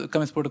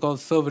commits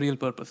protocols serve a real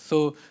purpose.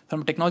 So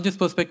from a technologist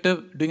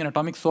perspective, doing an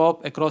atomic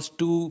swap across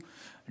two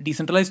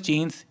decentralized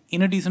chains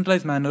in a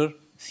decentralized manner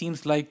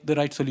seems like the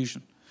right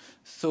solution.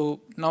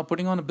 So now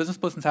putting on a business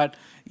person's hat,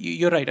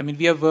 you're right. I mean,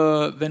 we have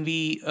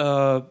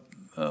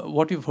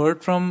what we've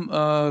heard from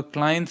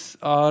clients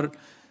are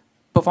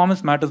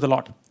performance matters a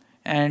lot,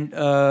 and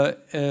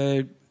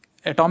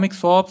atomic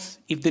swaps,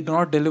 if they do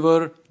not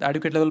deliver the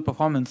adequate level of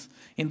performance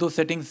in those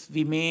settings,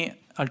 we may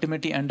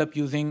ultimately end up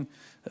using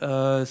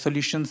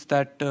solutions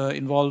that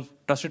involve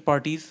trusted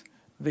parties,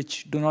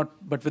 which do not,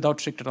 but without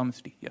strict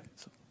atomicity. Yeah.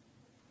 So.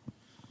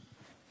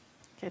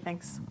 Okay,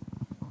 thanks.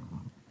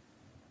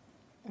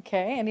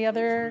 Okay, any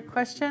other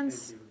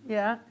questions?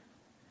 Yeah.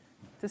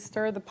 To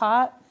stir the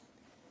pot.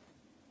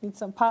 Need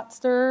some pot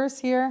stirrers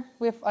here.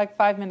 We have like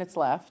 5 minutes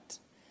left.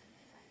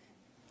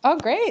 Oh,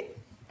 great.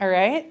 All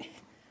right.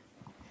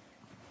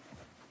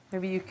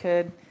 Maybe you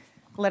could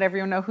let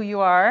everyone know who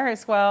you are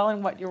as well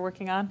and what you're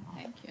working on.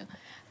 Thank you.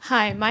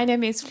 Hi, my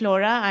name is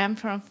Flora. I am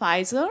from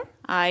Pfizer.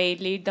 I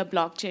lead the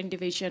blockchain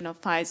division of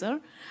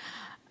Pfizer.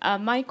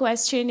 My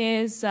question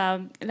is,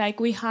 like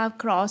we have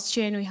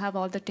cross-chain, we have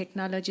all the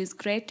technologies,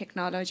 great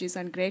technologies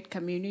and great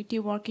community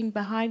working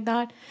behind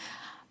that.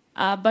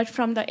 But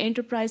from the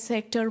enterprise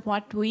sector,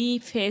 what we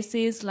face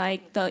is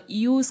like the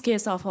use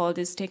case of all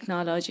these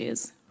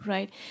technologies,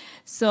 right?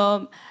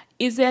 So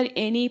is there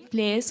any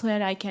place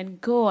where I can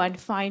go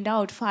and find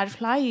out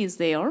FireFly is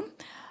there?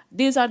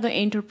 These are the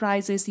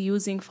enterprises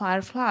using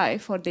FireFly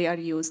for their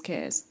use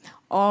case.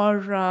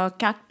 Or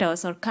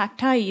Cactus or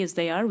Cacti is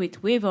there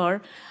with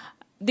Weaver.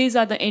 These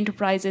are the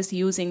enterprises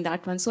using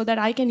that one so that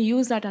I can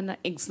use that as an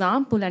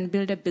example and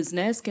build a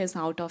business case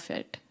out of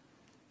it.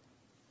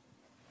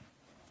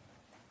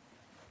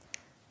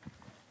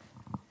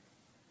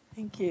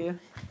 Thank you.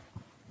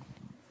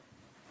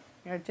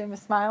 Jim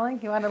is smiling.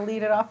 You want to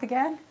lead it off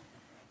again?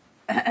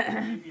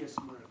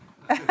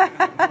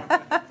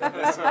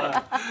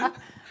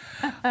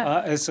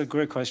 It's a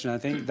great question. I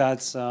think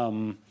that's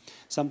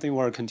something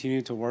we're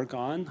continuing to work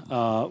on.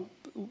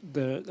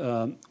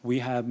 We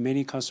have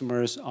many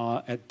customers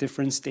at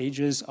different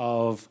stages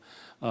of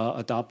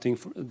adopting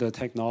the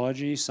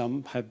technology.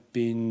 Some have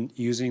been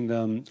using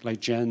them like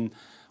Gen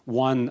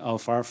 1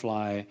 of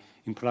FireFly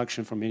in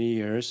production for many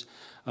years.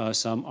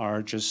 Some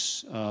are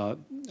just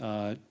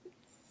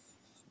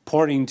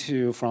porting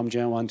from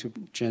Gen 1 to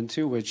Gen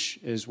 2, which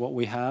is what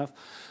we have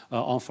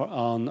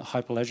on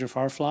Hyperledger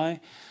FireFly.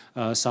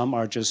 Some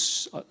are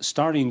just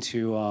starting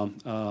to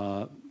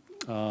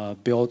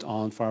build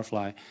on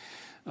FireFly.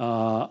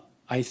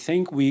 I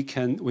think we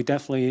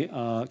definitely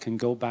can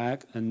go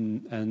back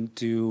and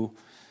do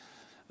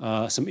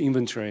some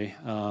inventory.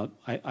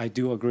 I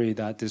do agree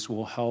that this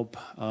will help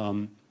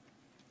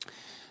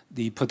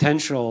the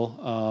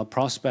potential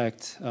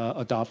prospect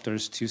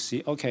adopters to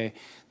see, okay,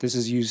 this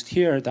is used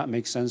here, that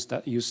makes sense,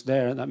 that used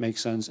there, that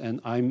makes sense,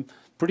 and I'm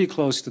pretty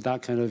close to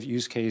that kind of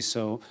use case,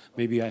 so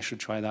maybe I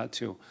should try that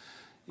too.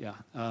 Yeah,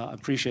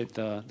 appreciate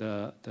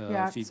the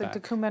feedback. So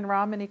Takuma and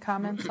Ram, any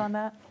comments on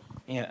that?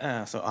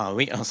 Yeah,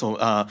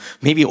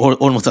 maybe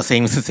almost the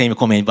same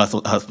comment, but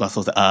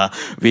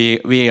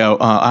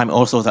I'm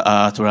also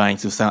trying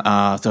to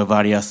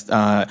various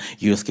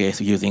use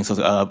case using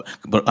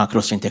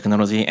cross-chain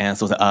technology, and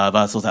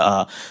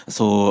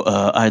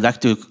I'd like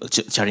to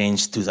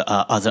challenge to the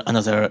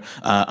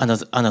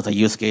another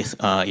use case.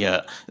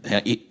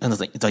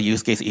 Another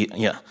use case.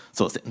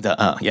 So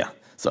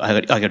I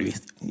agree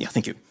with. Yeah,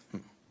 thank you.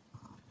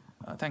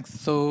 Thanks.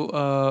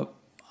 So.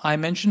 I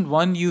mentioned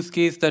one use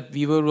case that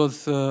Weaver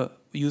was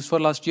used for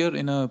last year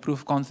in a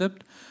proof of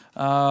concept.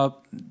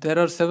 There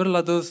are several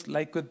others,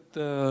 like with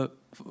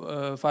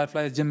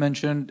FireFly, as Jim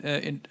mentioned,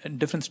 in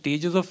different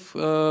stages of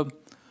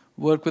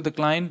work with the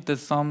client. There's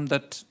some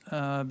that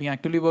being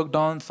actively worked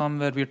on, some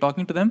where we're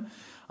talking to them.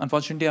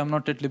 Unfortunately, I'm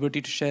not at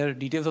liberty to share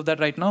details of that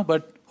right now,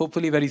 but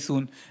hopefully very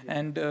soon.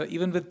 And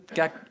even with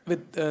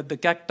the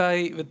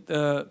Cacti,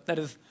 that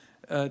is,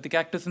 the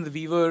Cactus and the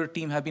Weaver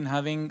team have been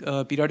having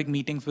periodic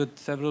meetings with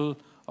several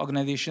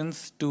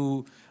organizations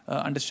to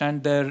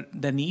understand their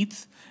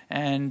needs,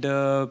 and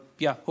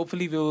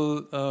hopefully we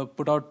will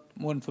put out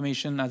more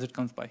information as it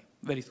comes by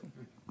very soon.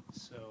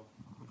 So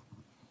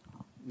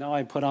now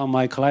I put on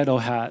my Kaleido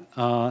hat.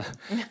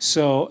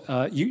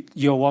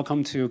 You're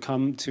welcome to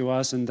come to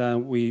us, and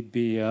then we'd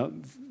be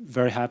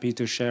very happy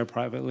to share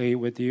privately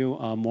with you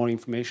more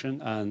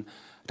information. And I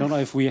don't know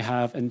if we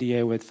have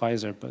NDA with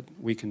Pfizer, but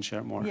we can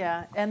share more.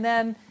 Yeah, and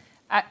then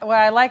what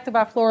I liked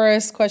about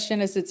Flora's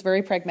question is it's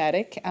very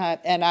pragmatic.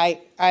 And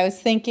I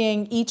was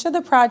thinking each of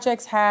the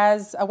projects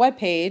has a web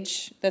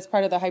page that's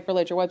part of the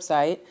Hyperledger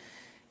website.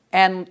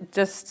 And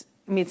just,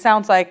 I mean, it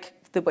sounds like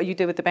what you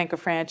did with the Bank of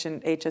France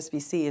and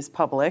HSBC is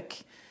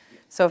public.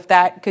 So if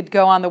that could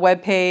go on the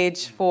web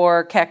page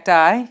for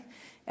Cacti.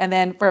 And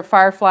then for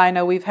FireFly, I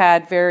know we've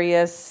had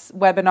various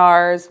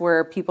webinars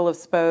where people have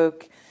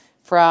spoke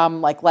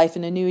from like Life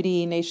and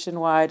Annuity,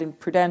 Nationwide and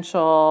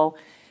Prudential,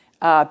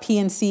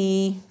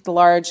 PNC, the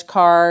large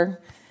car,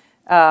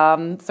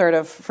 sort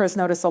of first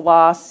notice of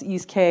loss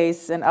use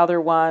case, and other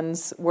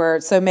ones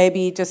where, so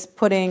maybe just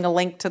putting a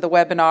link to the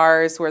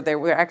webinars where they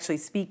were actually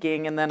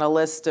speaking, and then a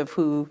list of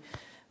who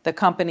the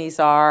companies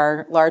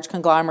are, large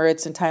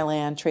conglomerates in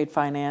Thailand, trade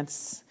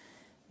finance,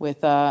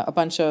 with a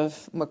bunch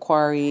of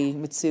Macquarie,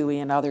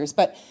 Mitsui, and others.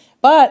 But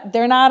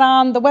they're not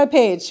on the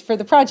webpage for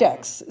the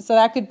projects. So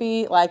that could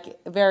be like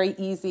a very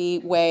easy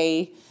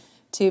way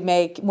to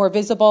make more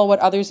visible what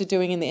others are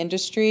doing in the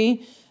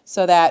industry,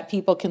 so that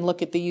people can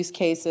look at the use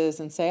cases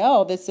and say,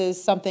 oh, this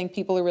is something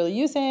people are really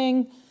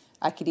using.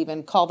 I could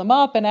even call them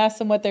up and ask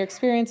them what their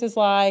experience is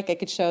like. I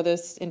could show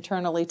this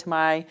internally to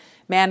my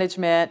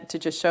management to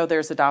just show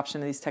there's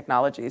adoption of these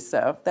technologies.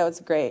 So that was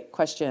a great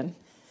question.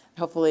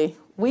 Hopefully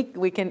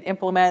we can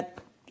implement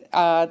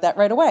that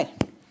right away.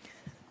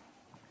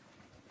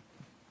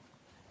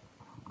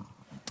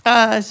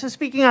 So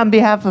speaking on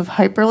behalf of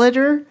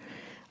Hyperledger,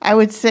 I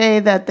would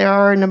say that there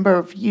are a number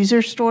of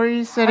user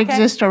stories that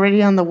exist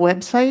already on the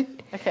website.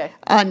 Okay.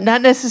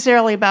 Not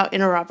necessarily about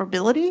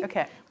interoperability.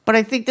 Okay. But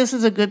I think this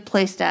is a good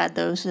place to add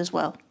those as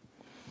well.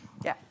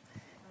 Yeah.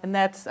 And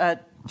that's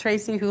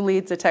Tracy, who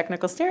leads the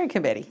technical steering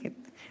committee.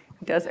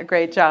 He does a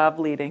great job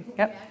leading.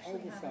 Yep. We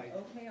actually have an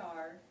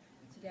OKR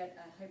to get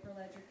a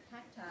Hyperledger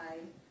Cacti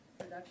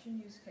production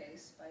use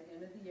case by the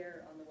end of the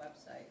year on the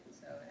website.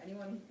 So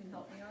anyone who can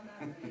help me on that,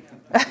 let me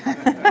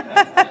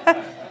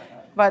know.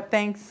 But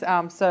thanks.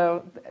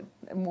 So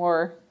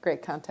more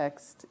great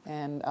context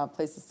and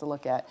places to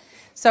look at.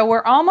 So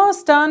we're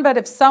almost done, but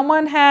if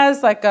someone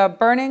has like a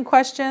burning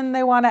question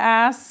they want to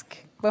ask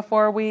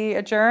before we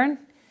adjourn,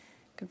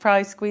 could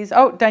probably squeeze.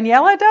 Oh,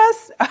 Daniela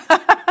does?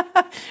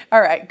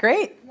 All right,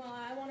 great. Well,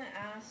 I want to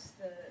ask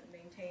the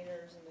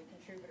maintainers and the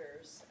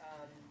contributors,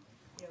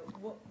 you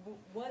know,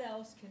 what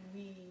else can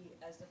we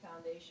as the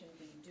foundation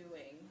be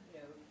doing, you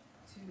know,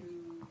 to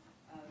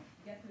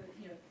get the,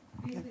 you know,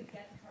 basically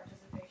get the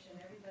participation.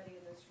 Everybody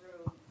in this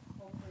room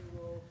hopefully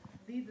will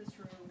leave this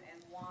room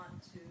and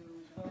want to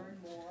learn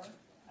more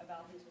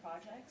about these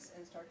projects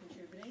and start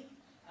contributing.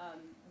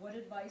 What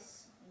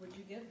advice would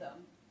you give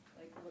them?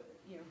 Like,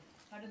 you know,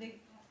 how do they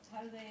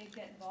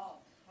get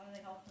involved? How do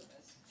they help with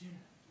this? You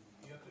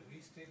have to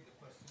restate the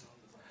question on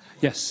the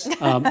Yes.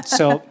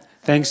 So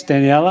thanks,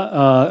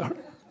 Daniela.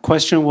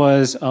 Question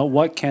was,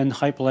 what can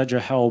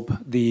Hyperledger help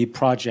the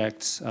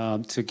projects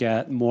to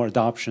get more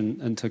adoption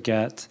and to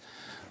get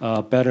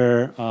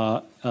better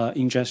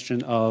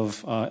ingestion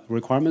of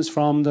requirements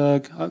from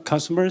the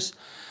customers?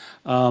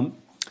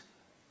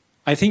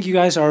 I think you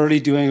guys are already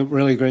doing a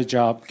really great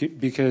job,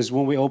 because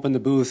when we open the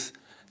booth,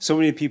 so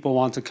many people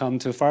want to come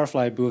to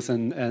FireFly booth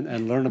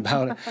and learn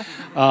about it.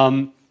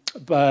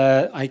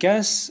 But I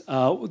guess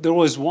there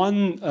was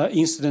one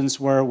instance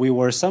where we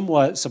were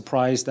somewhat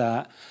surprised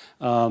that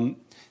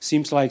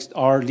seems like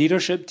our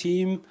leadership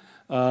team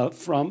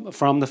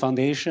from the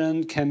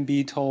foundation can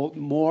be told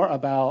more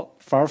about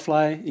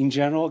FireFly in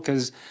general,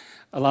 because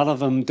a lot of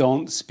them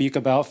don't speak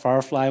about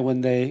FireFly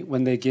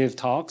when they give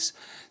talks.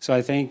 So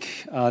I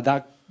think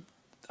that,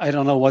 I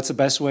don't know what's the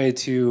best way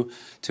to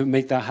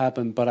make that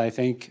happen, but I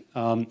think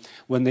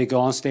when they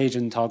go on stage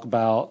and talk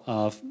about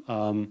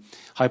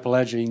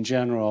Hyperledger in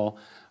general,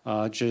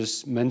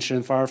 just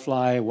mention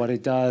FireFly, what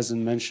it does,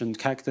 and mention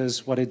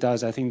Cactus, what it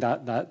does. I think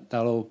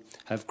that'll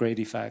have great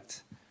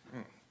effect.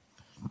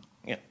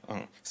 Yeah,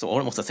 so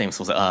almost the same.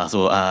 So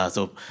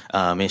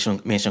mention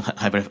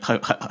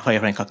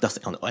FireFly Cactus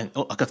and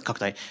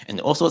Cacti, and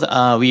also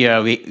we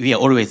are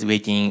always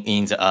waiting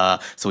in the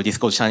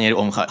Discord channel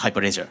on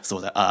Hyperledger.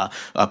 So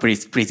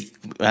please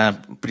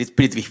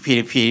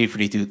feel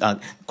free to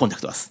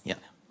contact us. Yeah.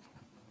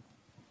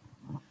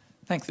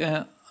 Thanks.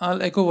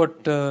 I'll echo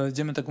what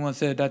Jim and Takuma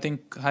said. I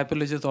think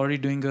Hyperledger is already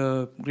doing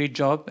a great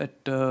job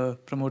at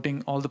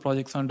promoting all the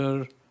projects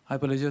under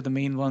Hyperledger, the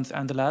main ones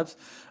and the labs.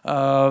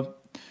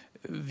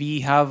 We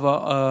have,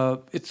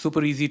 it's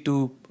super easy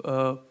to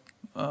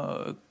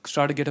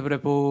start a GitHub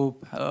repo,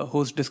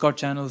 host Discord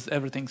channels,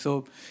 everything.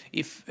 So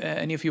if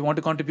any of you want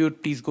to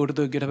contribute, please go to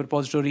the GitHub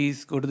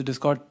repositories, go to the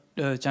Discord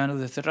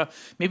channels, etc.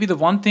 Maybe the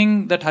one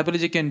thing that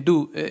Hyperledger can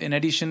do in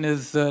addition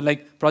is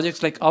like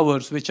projects like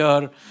ours, which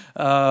are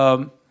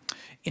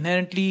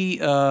inherently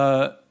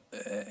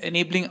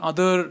enabling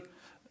other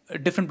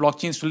different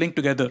blockchains to link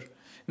together.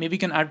 Maybe you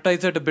can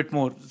advertise it a bit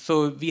more.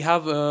 So we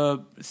have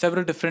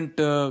several different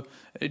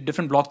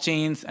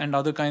blockchains and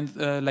other kinds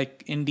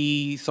like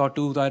Indy,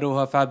 Sawtooth,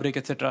 Iroha, Fabric,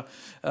 etc.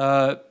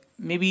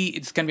 Maybe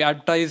it can be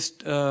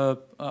advertised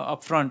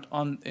upfront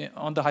on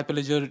the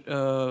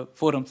Hyperledger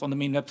forums on the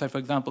main website, for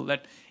example,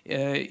 that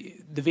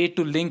the way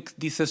to link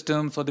these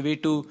systems or the way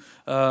to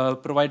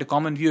provide a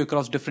common view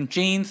across different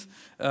chains,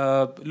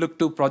 look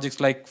to projects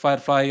like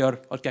FireFly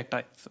or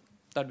Cacti. So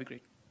that'd be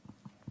great.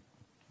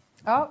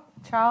 Oh,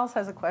 Charles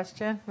has a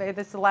question. Maybe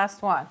this is the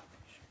last one.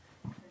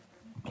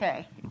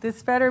 Okay, this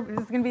is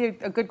going to be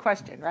a good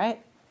question, right?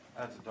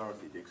 That's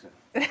Dorothy Dixon.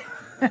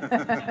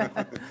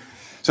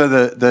 So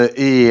the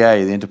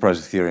EEA, the Enterprise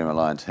Ethereum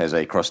Alliance, has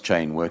a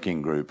cross-chain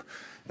working group.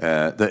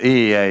 The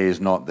EEA is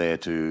not there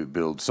to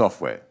build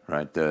software,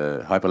 right?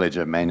 The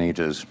Hyperledger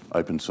manages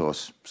open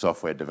source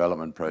software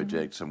development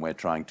projects, and we're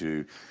trying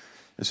to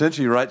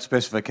essentially write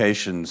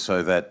specifications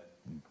so that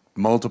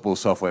multiple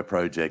software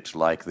projects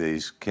like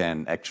these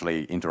can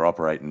actually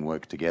interoperate and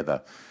work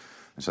together.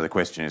 And so the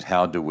question is,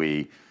 how do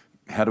we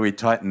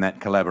tighten that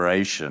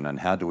collaboration, and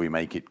how do we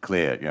make it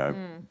clear? You know,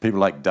 people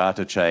like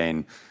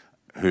DataChain,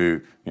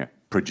 who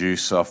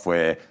produce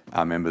software,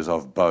 are members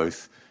of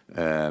both.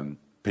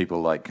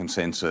 People like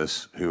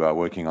Consensus, who are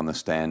working on the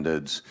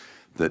standards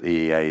that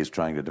EEA is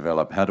trying to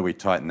develop. How do we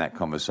tighten that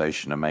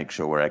conversation and make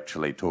sure we're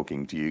actually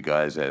talking to you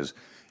guys as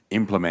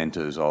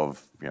implementers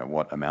of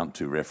what amount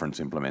to reference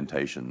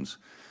implementations,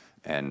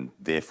 and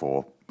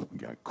therefore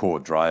core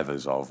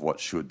drivers of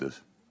what should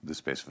the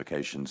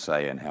specification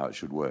say and how it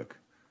should work?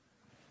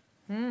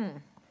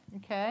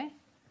 Okay.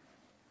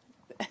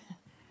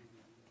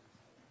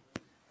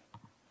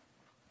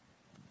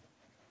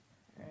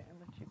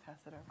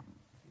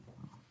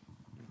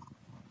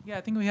 Yeah,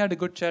 I think we had a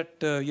good chat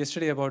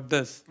yesterday about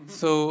this.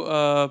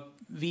 So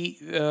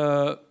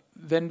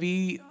when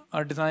we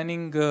are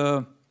designing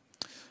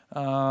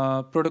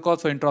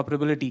protocols for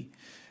interoperability,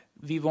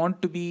 we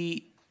want to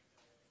be,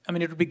 it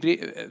would be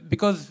great,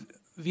 because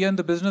we are in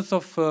the business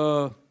of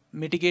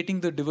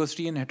mitigating the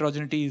diversity and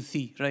heterogeneity you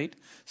see, right?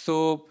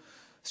 So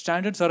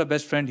standards are a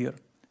best friend here.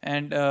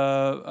 And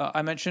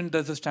I mentioned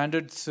there's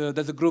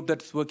a group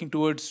that's working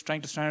towards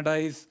trying to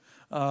standardize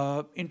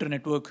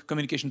inter-network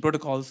communication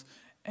protocols.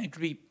 And it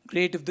would be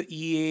great if the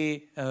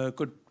EA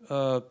could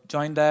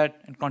join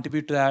that and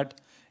contribute to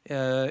that.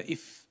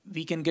 If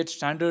we can get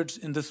standards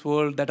in this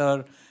world that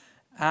are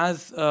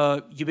as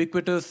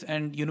ubiquitous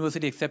and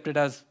universally accepted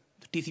as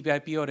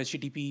TCP/IP or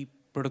HTTP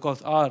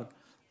protocols are,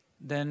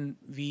 then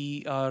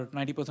we are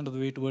 90% of the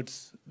way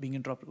towards being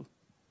interoperable.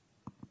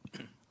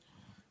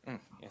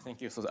 Yeah,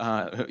 thank you. So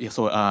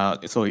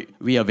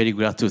we are very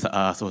glad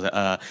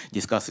to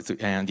discuss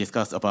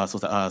about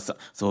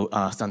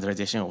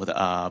standardization of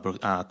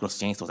the cross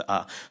chain.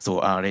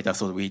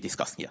 Later, we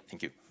discuss. Yeah,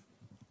 thank you.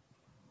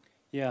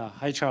 Yeah,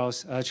 hi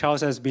Charles.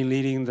 Charles has been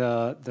leading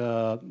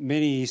the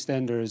many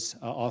standards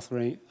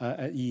authoring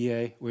at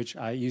EEA, which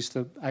I used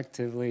to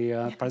actively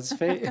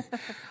participate.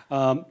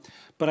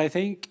 But I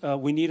think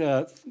we need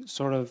to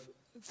sort of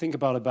think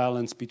about a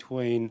balance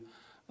between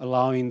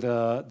allowing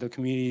the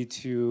community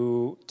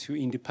to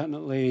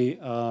independently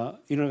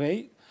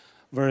innovate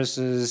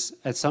versus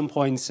at some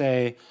point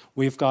say,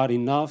 we've got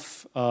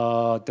enough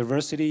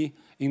diversity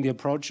in the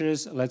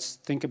approaches, let's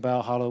think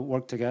about how to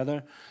work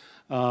together.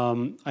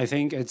 I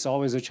think it's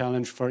always a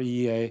challenge for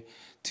EEA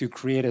to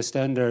create a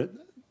standard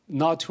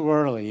not too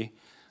early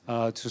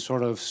to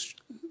sort of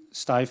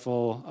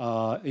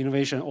stifle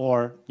innovation,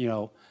 or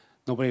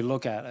nobody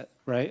look at it,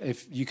 right?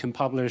 If you can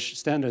publish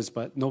standards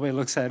but nobody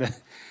looks at it,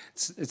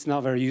 it's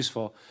not very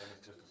useful.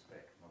 It's just a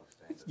spec, not a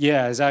standard.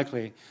 Yeah,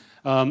 exactly.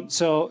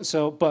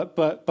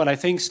 But I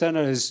think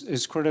standard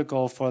is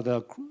critical for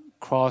the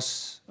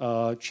cross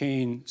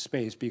chain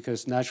space,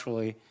 because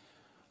naturally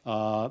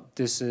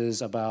this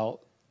is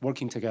about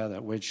working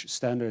together, which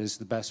standard is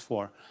the best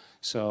for.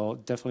 So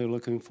definitely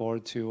looking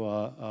forward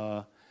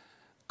to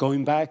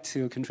going back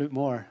to contribute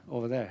more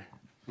over there.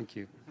 Thank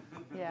you.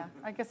 Yeah,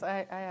 I guess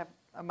I have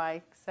a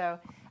mic. So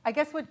I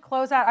guess would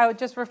close out, I would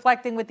just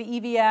reflecting with the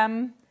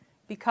EVM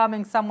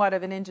becoming somewhat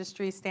of an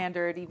industry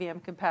standard, EVM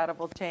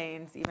compatible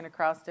chains, even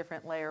across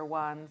different layer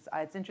ones.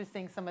 It's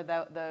interesting some of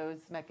those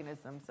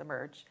mechanisms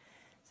emerge.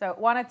 So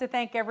wanted to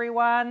thank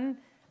everyone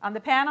on the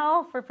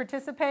panel for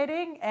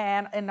participating,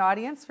 and an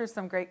audience for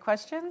some great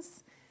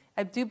questions.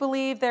 I do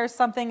believe there's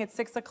something at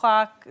 6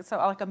 o'clock, so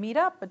like a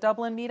meetup, a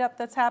Dublin meetup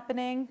that's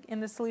happening in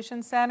the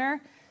Solution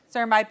Center. So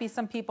there might be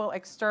some people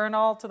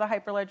external to the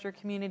Hyperledger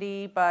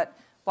community, but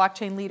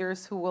blockchain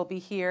leaders who will be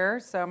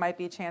here. So it might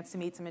be a chance to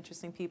meet some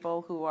interesting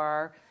people who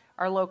are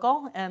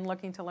local and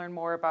looking to learn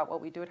more about what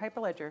we do at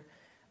Hyperledger.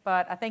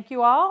 But I thank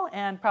you all,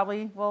 and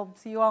probably we'll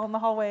see you all in the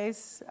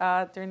hallways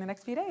during the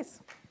next few days.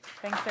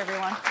 Thanks,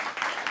 everyone.